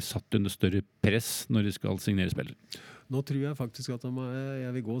at de blir satt under større press når de skal signere spillere. Nå tror jeg faktisk at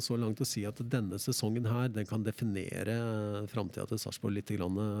jeg vil gå så langt å si at denne sesongen her, den kan definere fremtiden til Sarpsborg litt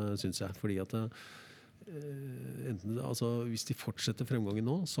grann, synes jeg. Fordi at hvis de fortsetter fremgangen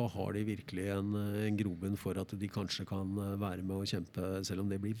nå, så har de virkelig en grobunn for at de kanskje kan være med å kjempe. Selv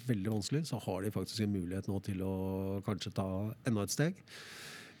om det blir veldig vanskelig, så har de faktisk en mulighet nå til å kanskje ta enda et steg.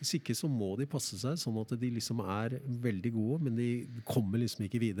 Hvis ikke så må de passe seg sånn at de liksom veldig gode, men de kommer liksom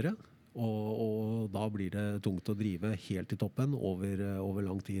ikke videre. Og da blir det tungt å drive helt til toppen over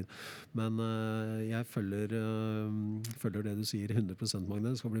lang tid. Men jeg følger det du sier 100%,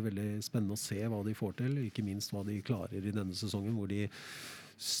 Magne. Det skal bli veldig spennende å se hva de får til, ikke minst hva de klarer i denne sesongen, hvor de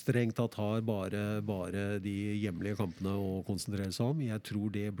strengt tatt har bare de hjemlige kampene å konsentrere seg om. Jeg tror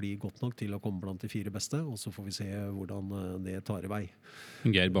det blir godt nok til å komme blant de 4 beste, og så får vi se hvordan det tar i vei.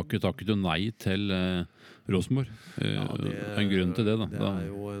 Geir Bakke takket jo nei til Rosenborg. Ja, en grunn til det, da. Det er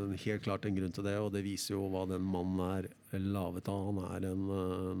jo helt klart en grunn til det, og det viser jo hva den mannen er lavet av. Han er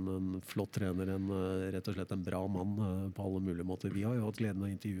en flott trener, rett og slett en bra mann på alle mulige måter. Vi har jo hatt gleden av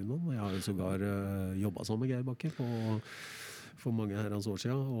å intervjue noen. Jeg har jo sågar jobbet sammen med Geir Bakke for mange herrens år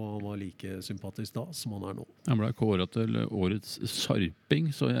siden, og han var like sympatisk da som han er nå. Han ble kåret til årets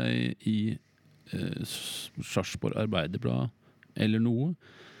sarping, så jeg i Sarpsborg Arbeiderblad eller noe.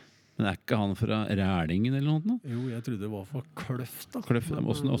 Men er ikke han fra Rælingen eller noe? Jo, jeg trodde det var fra Kløfta.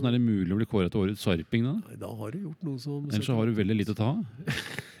 Hvordan er det mulig å bli kåret til årets sarping da? Nei, da har du gjort noe som... Ellers så har du veldig lite å ta.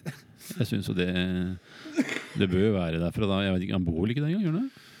 Jeg synes jo det bør jo være derfra da. Jeg vet ikke, han bor vel ikke den gang, gjør han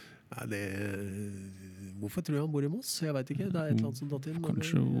det? Nei, hvorfor tror jeg han bor i Moss? Jeg vet ikke, det er et eller annet som datt inn.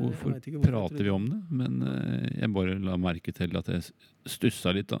 Kanskje, hvorfor prater vi om det? Men jeg bare la merke til at jeg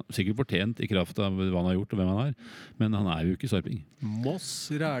stusset litt da. Sikkert fortjent i kraft av hva han har gjort og hvem han er. Men han er jo ikke sarping.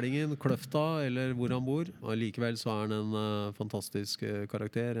 Moss, Rælingen, Kløfta eller hvor han bor. Og likevel så er han en fantastisk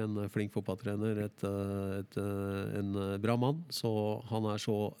karakter, en flink fotballtrener, en bra mann. Så han er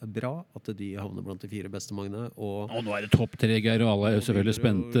så bra at de havner blant de 4 beste, Magne. Og nå er det topp 3, Geir, og alle er jo selvfølgelig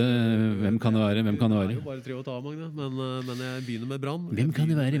spente. Hvem kan det være? Det er jo bare 3 å ta, Magne. Men jeg begynner med Brann. Hvem kan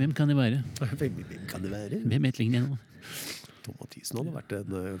det være? Hvem kan det være? Hvem er Etlingen nå? Tom Mathisen hadde vært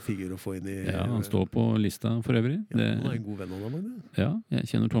en figur å få inn i... Ja, han står på lista for øvrig. Ja, han er en god venn av deg, Magne. Ja, jeg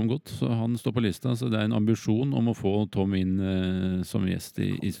kjenner Tom godt, så han står på lista. Så det er en ambisjon om å få Tom inn som gjest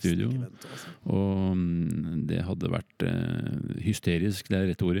i studio. Og det hadde vært hysterisk, det er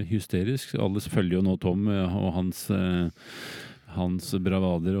rett ordet, hysterisk. Alle følger jo nå Tom og hans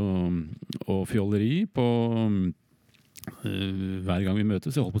bravader og fjolleri på hver gang vi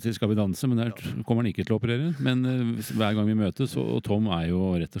møtes. Jeg holdt på å si skal vi danse, men der kommer han ikke til å operere. Men hver gang vi møtes, og Tom er jo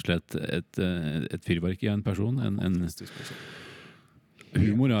rett og slett et fyrverk i en person.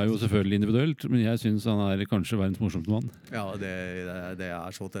 Humor er jo selvfølgelig individuelt, men jeg synes han er kanskje verdens morsomste mann. Ja, det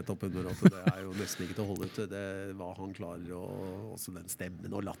er så tett opp under at det er jo nesten ikke til å holde ut. Det hva han klarer, og også den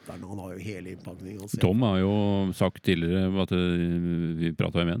stemmen og latteren. Han har jo hele innpakningen. Tom har jo sagt tidligere at vi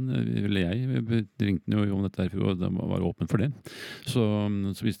pratet om igjen, eller jeg ringte jo om dette her, for det var åpen for det. Så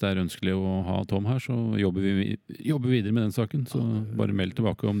hvis det er ønskelig å ha Tom her, så jobber vi videre med den saken. Så bare meld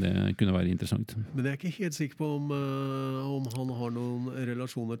tilbake om det kunne være interessant. Men jeg er ikke helt sikker på om han har noen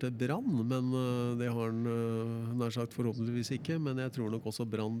relasjoner til Brann, men det har han nær sagt forhåpentligvis ikke. Men jeg tror nok også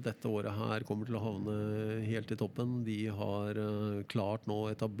Brann dette året her kommer til å havne helt i toppen. De har klart nå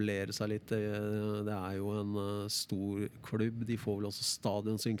å etablere seg litt. Det er jo en stor klubb. De får vel også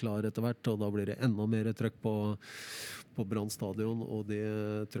stadion sin klar etter hvert, og da blir det enda mer trøkk på Brann stadion, og det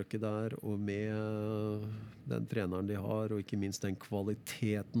trøkket der, og med den treneren de har, og ikke minst den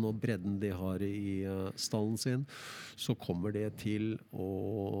kvaliteten og bredden de har i stallen sin, så kommer det til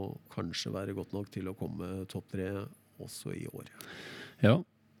å kanskje være godt nok til å komme topp 3 også i år. Ja,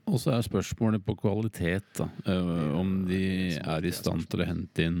 og så er spørsmålet på kvalitet da. Om de er i stand til å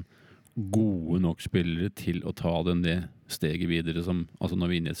hente inn gode nok spillere til å ta det steget videre, altså når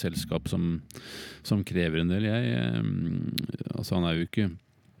vi er inne i et selskap som krever en del. Altså han er jo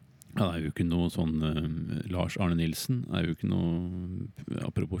ikke noe sånn Lars Arne Nilsen er jo ikke noe,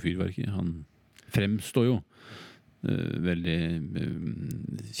 apropos fyrverket, han fremstår jo veldig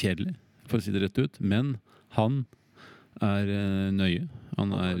kjedelig, for å si det rett ut, men han er nøye.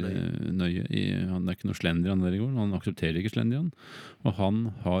 Han er nøye han er ikke noe slendrian der i går. Han aksepterer ikke slendrian. Og han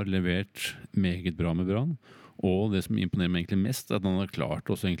har levert meget bra med Brann. Og det som imponerer meg egentlig mest, er at han har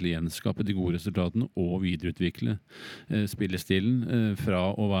klart også egentlig gjenskape de gode resultatene og videreutvikle spillestilen fra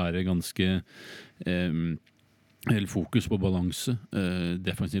å være ganske fokus på balanse,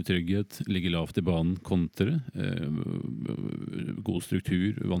 defensiv trygghet, ligge lavt i banen, kontre, god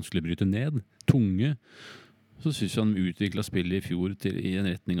struktur, vanskelig å bryte ned, tunge. Så synes jeg han utviklet spillet i fjor i en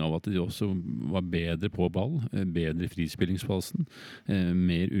retning av at de også var bedre på ball, bedre i frispillingsfasen,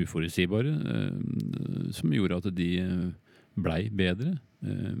 mer uforutsigbare, som gjorde at de blei bedre.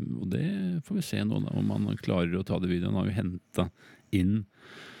 Og det får vi se nå da, om han klarer å ta det videre. Han har jo hentet inn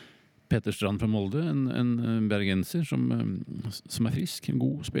Petter Strand fra Molde, en bergenser som er frisk, en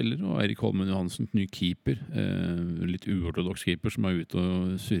god spiller, og Eirik Holmen Johansen, ny keeper, litt uortodoks keeper som er ute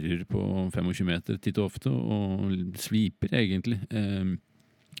og surrer på 25 meter titt og ofte, og sviper egentlig.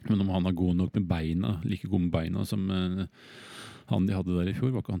 Men om han er god nok med beina, like god med beina som han de hadde der i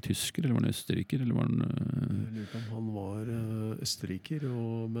fjor, var ikke han tysker, eller var han østerriker? Eller var han, Jeg lurer på om han var østerriker,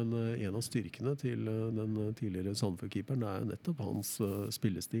 men en av styrkene til den tidligere Sandefjord-keeperen er jo nettopp hans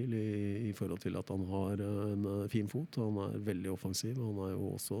spillestil i forhold til at han har en fin fot. Han er veldig offensiv, han er jo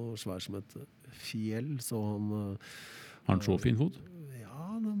også svær som et fjell, så han har han så fin fot?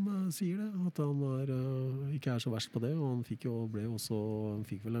 Ja, de sier det, at han ikke så verst på det, og han fikk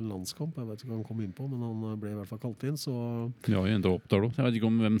vel en landskamp, jeg vet ikke hva han kom inn på, men han ble i hvert fall kalt inn, så... Ja, i enda Oppdal også. Jeg vet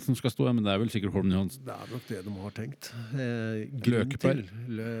ikke om hvem som skal stå, men det er vel sikkert Holmen Johansen. Det er nok det de har tenkt.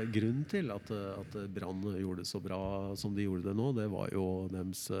 Grunnen til at Brann gjorde det så bra som de gjorde det nå, det var jo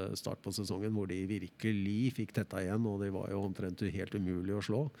deres start på sesongen, hvor de virkelig fikk tetta igjen, og det var jo omtrent helt umulig å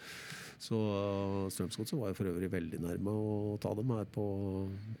slå. Så Strømsgodset var jo for øvrig veldig nærme å ta dem her på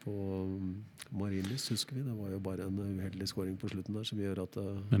Marienlyst, husker vi. Det var jo bare en uheldig scoring på slutten der, som gjør at...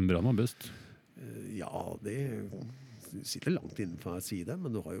 Men Brann var best. Ja, det sitter langt innenfor å si det,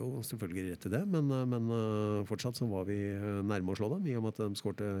 men du har jo selvfølgelig rett i det. Men fortsatt så var vi nærme å slå dem, i og med at de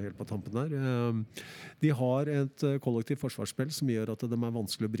skårte helt på tampen der. De har et kollektivt forsvarsspill som gjør at de er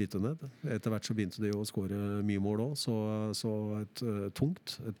vanskelig å bryte ned. Etter hvert så begynte de å skåre mye mål også, så et tungt,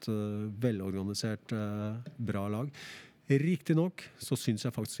 et velorganisert, bra lag. Riktig nok så synes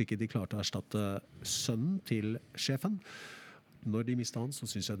jeg faktisk ikke de klarte å erstatte sønnen til sjefen. Når de mistet han, så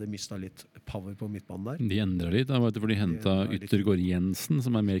synes jeg de mistet litt power på midtbanen der. De endret litt, for de hentet Yttergård Jensen,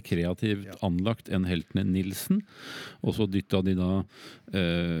 som er mer kreativt anlagt enn heltene Nilsen. Og så dyttet de da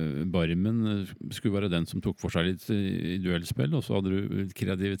Barmen, skulle være den som tok for seg litt i duellspill, og så hadde du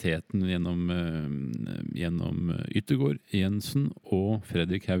kreativiteten gjennom Yttergård Jensen og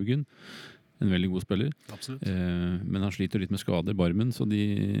Fredrik Haugen. En veldig god spiller. Absolutt. Men han sliter litt med skader, Barmen, så det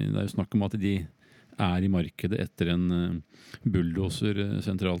er jo snakk om at de er i markedet etter en bulldoser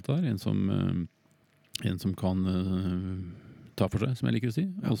sentralt der, en som kan ta for seg, som jeg liker å si.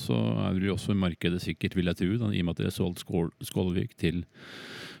 Ja. Og så er det jo også i markedet sikkert, vil jeg tro, da, i og med at det er solgt Skålvik til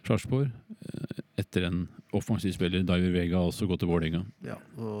Sarpsborg, etter en offensiv spiller, David Vega, også gått til Vålerenga. Ja,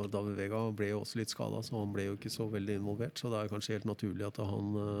 og David Vega ble jo også litt skadet, så han ble jo ikke så veldig involvert, så det er kanskje helt naturlig at han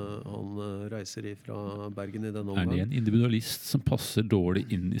reiser fra Bergen i denne omgang. Er det en individualist som passer dårlig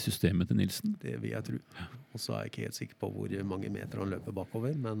inn i systemet til Nilsen? Det vil jeg tro. Og så er jeg ikke helt sikker på hvor mange meter han løper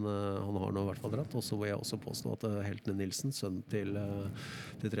bakover, men han har nå i hvert fall dratt. Og så vil jeg også påstå at heltene Nilsen, sønnen til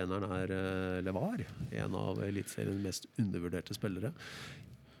treneren, var en av elitseriens mest undervurderte spillere.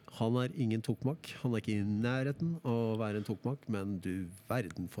 Han er ingen tokmakk. Han er ikke i nærheten av å være en tokmakk, men du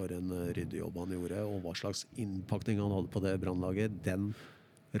verden for en ryddig jobb han gjorde, og hva slags innpakning han hadde på det brannlaget. Den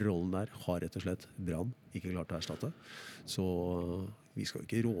rollen der har rett og slett Brann ikke klart å erstatte. Så vi skal jo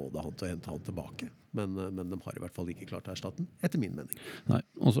ikke råde han til å hente han tilbake, men de har i hvert fall ikke klart å erstatte den, etter min mening. Nei,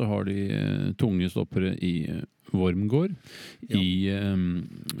 og så har de tunge stoppere i Wormgård. Ja.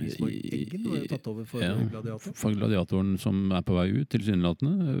 Eggen har jo tatt over for Gladiator. For Gladiatoren som er på vei ut,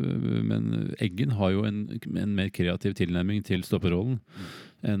 tilsynelatende. Men Eggen har jo en mer kreativ tilnærming til stopperollen.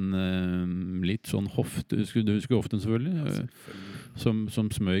 En litt sånn hofte, du husker hoften selvfølgelig, Ja, som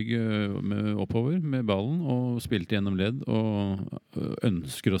smøg oppover med ballen og spilte gjennom ledd og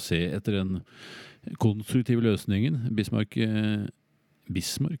ønsker å se etter den konstruktive løsningen.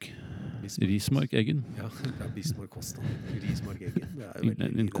 Rismark Eggen. Ja, det er Bismarck Costa. Rismark Eggen. Det er jo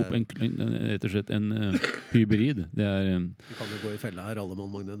veldig... Rett og slett en hybrid. Det Vi kan jo gå i felle her, alle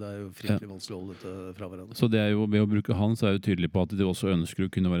mann, Magne. Det er jo fryktelig vanskelig å holde dette fra hverandre. Så det er jo, ved å bruke han, så er det tydelig på at de også ønsker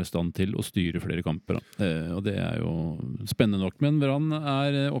å kunne være i stand til å styre flere kamper. Og det er jo spennende nok. Men Brann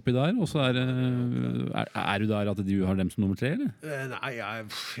er oppi der, og så er du der at du har dem som nummer 3, eller? Nei,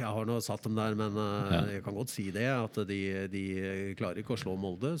 jeg har nå satt dem der, men jeg kan godt si det, at de klarer ikke å slå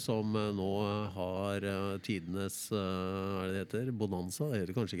Molde, som nå har tidenes, det heter, bonanza, det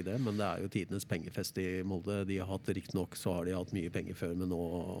heter kanskje ikke det, men det er jo tidenes pengefest i Molde. De har hatt, riktig nok, så har de hatt mye penger før, men nå...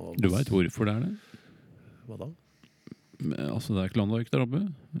 Du vet hvorfor det er det? Hva da? Altså det er Klondyke der oppe.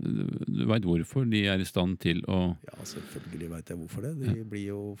 Du vet hvorfor de er i stand til å... Ja, selvfølgelig vet jeg hvorfor det. De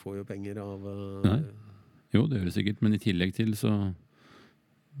får jo penger av... Nei. Jo, det gjør det sikkert, men i tillegg til så...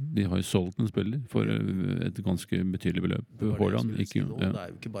 De har jo solgt en spiller for et ganske betydelig beløp. Haaland, ikke, det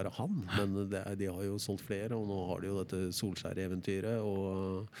er jo ikke bare han, men de har jo solgt flere, og nå har de jo dette Solskjær-eventyret,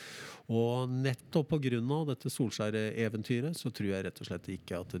 og nettopp på grunn av dette Solskjær-eventyret så tror jeg rett og slett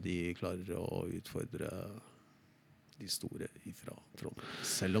ikke at de klarer å utfordre de store ifra Trondheim.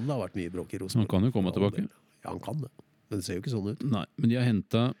 Selv om det har vært mye bråk i Rosenborg. Han kan jo komme tilbake. Ja, han kan det. Men det ser jo ikke sånn ut. Nei, men de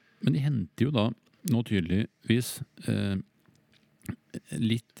henter jo da nå tydeligvis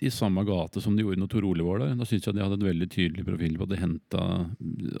litt i samme gate som de gjorde når Tor Ole var der. Da synes jeg de hadde et veldig tydelig profil på at de hentet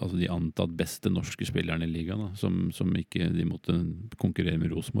altså de antatt beste norske spillerne i ligaen, da, som ikke de måtte konkurrere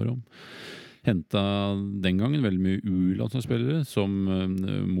med Rosenborg om. Hentet den gangen veldig mye U-landslagsspillere, som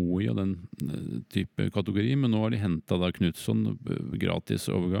Moi og den type kategori, men nå har de hentet da Knutsson, gratis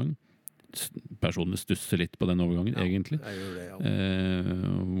overgang. Personlig stusser litt på den overgangen, egentlig. Jeg gjør det, ja.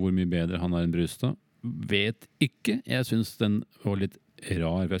 Hvor mye bedre han er enn Brustad. Vet ikke. Jeg synes den var litt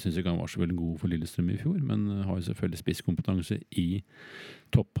rar, for jeg synes ikke han var så veldig god for Lillestrøm i fjor, men har jo selvfølgelig spisskompetanse i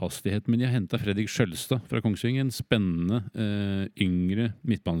topphastighet. Men jeg hentet Fredrik Skjølstad fra Kongsvinger, en spennende, yngre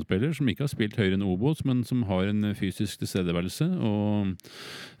midtbanespiller som ikke har spilt høyere enn Obos, men som har en fysisk tilstedeværelse og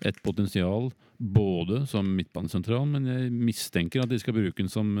et potensial både som midtbanesentral, men jeg mistenker at de skal bruke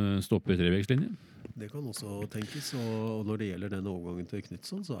den som stopper i trevekslinje. Det kan også tenkes, og når det gjelder den overgangen til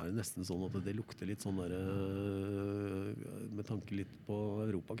Knutsson, så er det nesten sånn at det lukter litt sånn der, med tanke litt på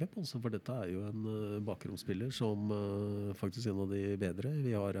Europacup, altså, for dette er jo en bakromspiller som faktisk er en av de bedre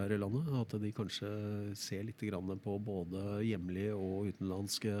vi har her i landet, at de kanskje ser litt grann på både hjemlig og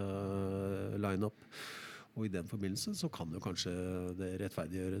utenlandsk line-up. Og i den forbindelse så kan jo kanskje det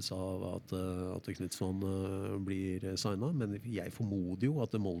rettferdiggjøres av at Knutsson blir signet, men jeg formoder jo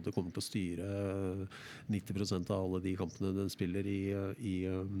at Molde kommer til å styre 90% av alle de kampene den spiller i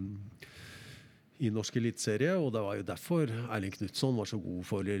norsk elitserie, og det var jo derfor Erling Knutsson var så god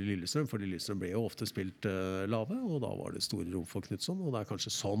for Lillestrøm, for Lillestrøm ble jo ofte spilt lave, og da var det store rom for Knutsson, og det er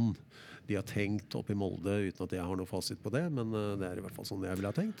kanskje sånn de har tenkt opp i Molde, uten at jeg har noe fasit på det, men det er i hvert fall sånn jeg ville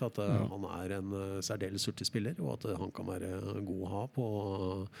ha tenkt, at han er en særdeles hurtig spiller, og at han kan være god å ha på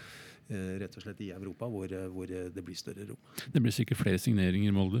rett og slett i Europa, hvor det blir større rom. Det blir sikkert flere signeringer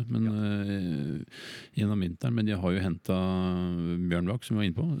i Molde, men gjennom vinteren, men de har jo hentet Bjørn Bak, som vi var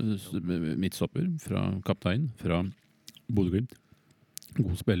inne på, midtstopper fra kaptein, fra Bodø-Glimt.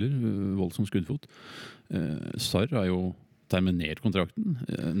 God spiller, voldsom skuddfot. Sarr har jo terminert kontrakten,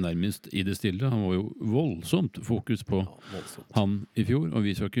 nærmest i det stille. Han var jo voldsomt fokus på han i fjor, og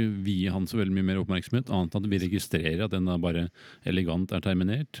vi skal ikke vie han så veldig mye mer oppmerksomhet, annet enn at vi registrerer at den bare elegant er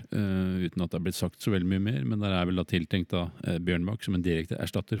terminert, uten at det har blitt sagt så veldig mye mer, men der er vel da tiltenkt da Bjørn Bak som en direkte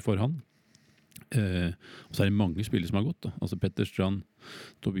erstatter for han. Og så er det mange spillere som har gått da. Altså Petter Strand,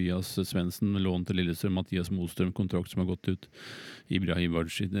 Tobias Svendsen lån til Lillestrøm, Mathias Mostrøm kontrakt som har gått ut, Ibrahim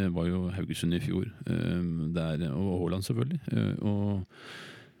Varci, det var jo Haugesund i fjor og Haaland selvfølgelig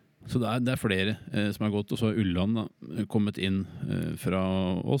så det er flere som har gått, og så har Ulland da, kommet inn fra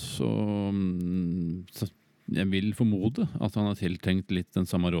oss, og jeg vil formode at han har tiltenkt litt den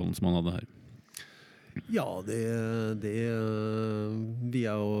samme rollen som han hadde her. Ja, det vil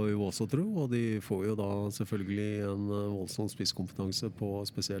jeg jo også tro, og de får jo da selvfølgelig en voldsom spisskompetanse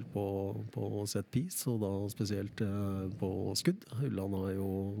spesielt på set piece, og da spesielt på skudd. Ulland har jo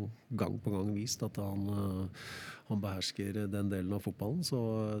gang på gang vist at han behersker den delen av fotballen,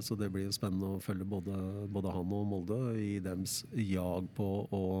 så det blir jo spennende å følge både han og Molde i dems jag på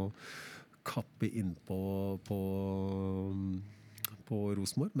å kappe innpå på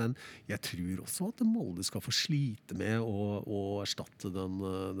Rosenborg, men jeg tror også at Molde skal få slite med å erstatte den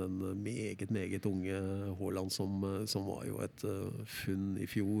meget unge Haaland som var jo et funn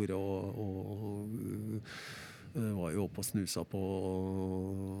i fjor og var jo oppe og snusa på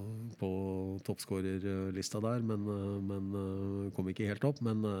toppskårerlista der, men kom ikke helt opp,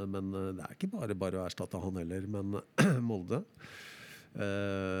 men det er ikke bare å erstatte han heller, men Molde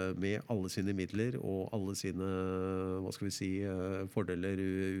med alle sine midler og alle sine fordeler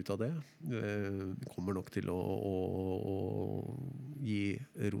ut av det kommer nok til å gi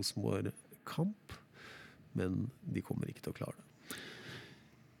Rosenborg kamp, men de kommer ikke til å klare det.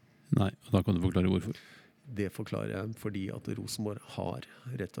 Nei, og da kan du forklare hvorfor. Det forklarer jeg fordi at Rosenborg har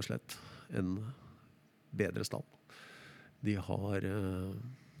rett og slett en bedre stall. De har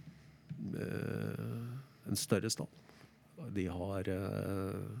en større stall. De har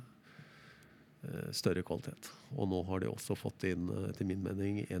større kvalitet. Og nå har de også fått inn, til min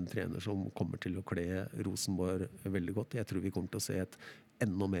mening, en trener som kommer til å kle Rosenborg veldig godt. Jeg tror vi kommer til å se et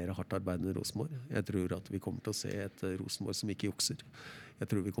enda mer hardt arbeidende Rosenborg. Jeg tror at vi kommer til å se et Rosenborg som ikke jukser. Jeg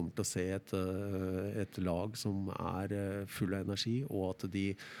tror vi kommer til å se et lag som er full av energi, og at de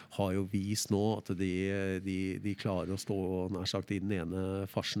har jo vist nå at de klarer å stå nær sagt i den ene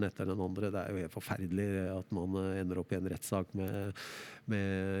farsen etter den andre. Det er jo helt forferdelig at man ender opp i en rettssak med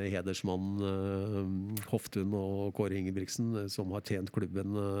hedersmannen Hoftun og Kåre Ingebrigtsen, som har tjent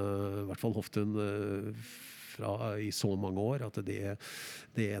klubben, i hvert fall Hoftun, i så mange år, at det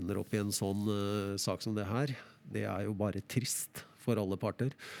ender opp i en sånn sak som det her. Det er jo bare trist for alle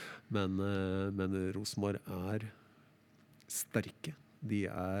parter, men Rosenborg er sterke. De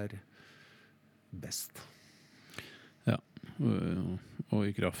best. Ja, og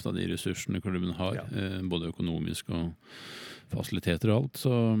i kraft av de ressursene klubben har, både økonomisk og fasiliteter og alt,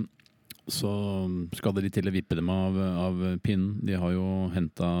 så skal det litt til å vippe dem av pinnen. De har jo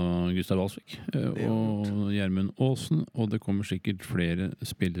hentet Gustav Walsvik og Gjermund Aasen, og det kommer sikkert flere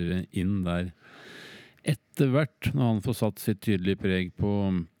spillere inn der etter hvert, når han får satt sitt tydelige preg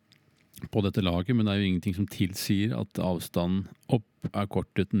på dette laget, men det er jo ingenting som tilsier at avstanden opp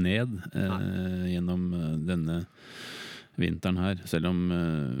kortet ned gjennom denne vinteren her, selv om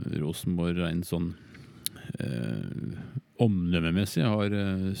Rosenborg en sånn omdømmemessig har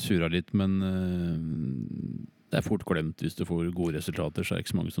surret litt, men det fort glemt hvis du får gode resultater, så det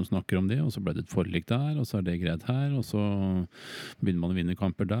ikke så mange som snakker om det, og så ble det et forlik der, og så det greit her, og så begynner man å vinne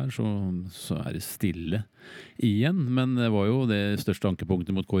kamper der, så det stille igjen, men det var jo det største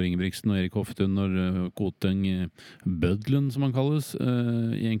ankepunktet mot Kåre Ingebrigtsen og Erik Hoftun når Koteng Bødlen, som han kalles,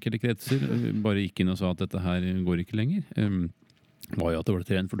 i enkelte kretser, bare gikk inn og sa at dette her går ikke lenger, var jo at det ble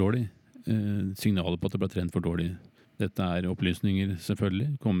trent for dårlig. Signalet på at det ble trent for dårlig. Dette opplysninger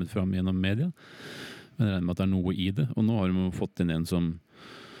selvfølgelig, kommet fram gjennom media, men jeg regner med at det noe i det, og nå har de fått inn en som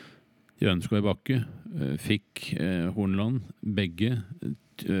Jønskog Bakke, fikk Hornland, begge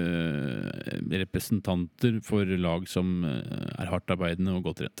representanter for lag som hardt arbeidende og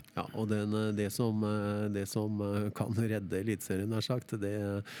godt rett. Ja, og det som kan redde elitserien, har sagt, det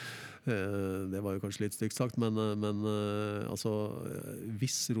var jo kanskje litt stygt sagt, men altså,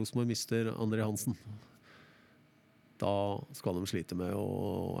 hvis Rosenborg mister André Hansen, da skal de slite med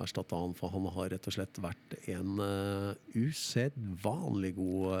å erstatte han, for han har rett og slett vært en usedvanlig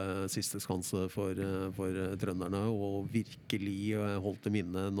god siste skanse for trønderne, og virkelig holdt dem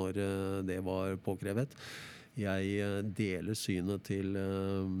inne når det var påkrevet. Jeg deler synet til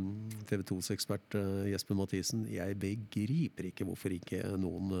TV 2s ekspert Jesper Mathisen. Jeg begriper ikke hvorfor ikke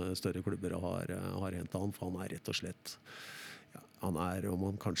noen større klubber har hentet han, for han rett og slett, han om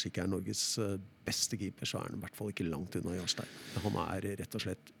han kanskje ikke Norges beste keeper, så han i hvert fall ikke langt unna Jarstein. Han rett og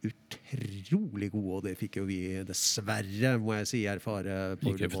slett utrolig god, og det fikk jo vi dessverre, må jeg si, erfare på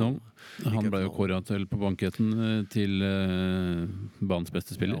Ullevål. Han ble jo kåret til på banketten til banens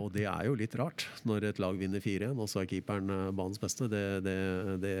beste spiller. Ja, og det jo litt rart når et lag vinner 4-1, og så keeperen banens beste.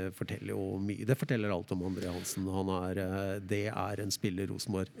 Det forteller jo mye. Det forteller alt om André Hansen. Det en spiller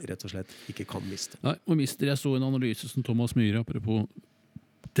Rosenborg rett og slett ikke kan miste. Nei, og mister, jeg så en analyse som Thomas Myhre, apropos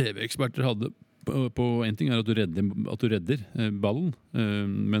TV-eksperter hadde, på en ting at du redder ballen,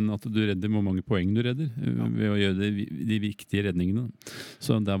 men at du redder hvor mange poeng du redder ved å gjøre de viktige redningene.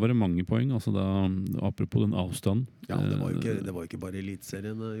 Så der var det mange poeng, altså da, apropos den avstanden. Ja, det var jo ikke bare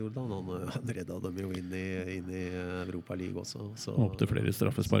elitserien, Jordan. Han reddet dem jo inn i Europa League også. Opp til flere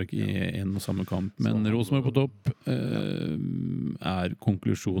straffespark i en og samme kamp. Men Rosenborg på topp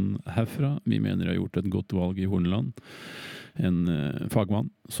konklusjonen herfra. Vi mener de har gjort et godt valg i Horneland. En fagmann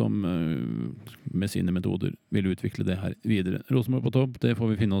som med sine metoder vil utvikle det her videre. Rosenborg på topp, det får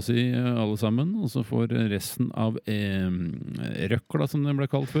vi finne oss i alle sammen, og så får resten av røkla, som det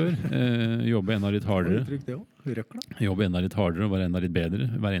ble kalt før, jobbe enda litt hardere. Jobbe enda litt hardere og være enda litt bedre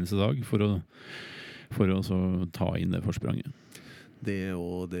hver eneste dag for å så ta inn det forspranget.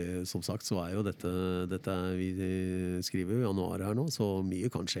 Som sagt så jo dette vi skriver jo i januar her nå, så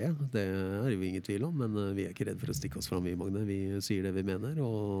mye kan skje, det jo ingen tvil om, men vi ikke redd for å stikke oss fram i Magne. Vi sier det vi mener,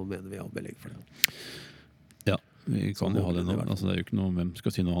 og mener vi har belegg for det. Ja, vi kan jo ha det nå, altså det jo ikke noe, hvem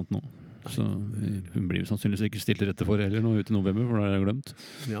skal si noe annet nå? Så hun blir sannsynligvis ikke stilt til rette for heller nå ut i november, for det glemt.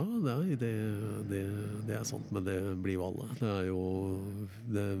 Ja, det sant, men det blir jo alle.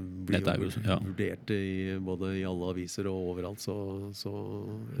 Det blir vurdert både i alle aviser og overalt, så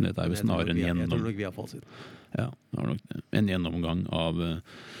dette jo snarere jeg tror nok vi har fasit. Ja, det var nok en gjennomgang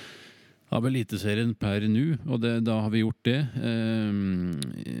av eliteserien per nu, og da har vi gjort det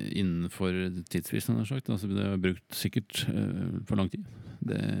innenfor tidsfristen, har jeg sagt. Altså, det har brukt sikkert for lang tid.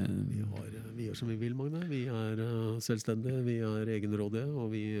 Vi gjør som vi vil, Magne. Vi selvstendige, vi egenrådige,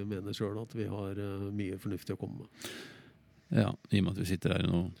 og vi mener selv at vi har mye fornuftig å komme med. Ja, i og med at vi sitter her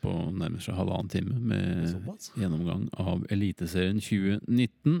nå på nærmest 1,5 time med gjennomgang av Eliteserien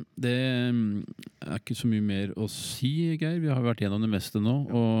 2019. Det ikke så mye mer å si, Geir. Vi har vært gjennom det meste nå,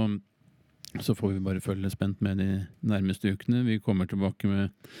 og så får vi bare følge spent med de nærmeste ukene. Vi kommer tilbake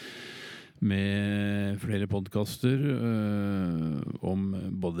med flere podcaster om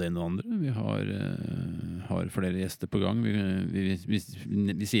både det ene og andre. Vi har flere gjester på gang. Vi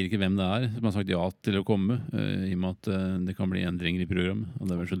sier ikke hvem det som har sagt ja til å komme, i og med at det kan bli endringer i programmet. Og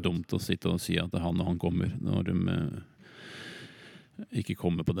det så dumt å sitte og si at han og han kommer, når de ikke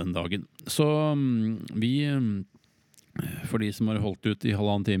kommer på den dagen. Så vi For de som har holdt ut i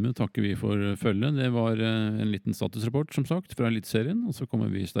halvannen time, takker vi for følget. Det var en liten statusrapport, som sagt, fra Eliteserien. Og så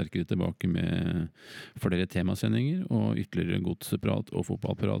kommer vi sterkere tilbake med flere temasendinger og ytterligere godsprat og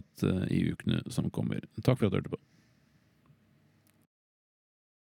fotballprat i ukene som kommer. Takk for at du hørte på.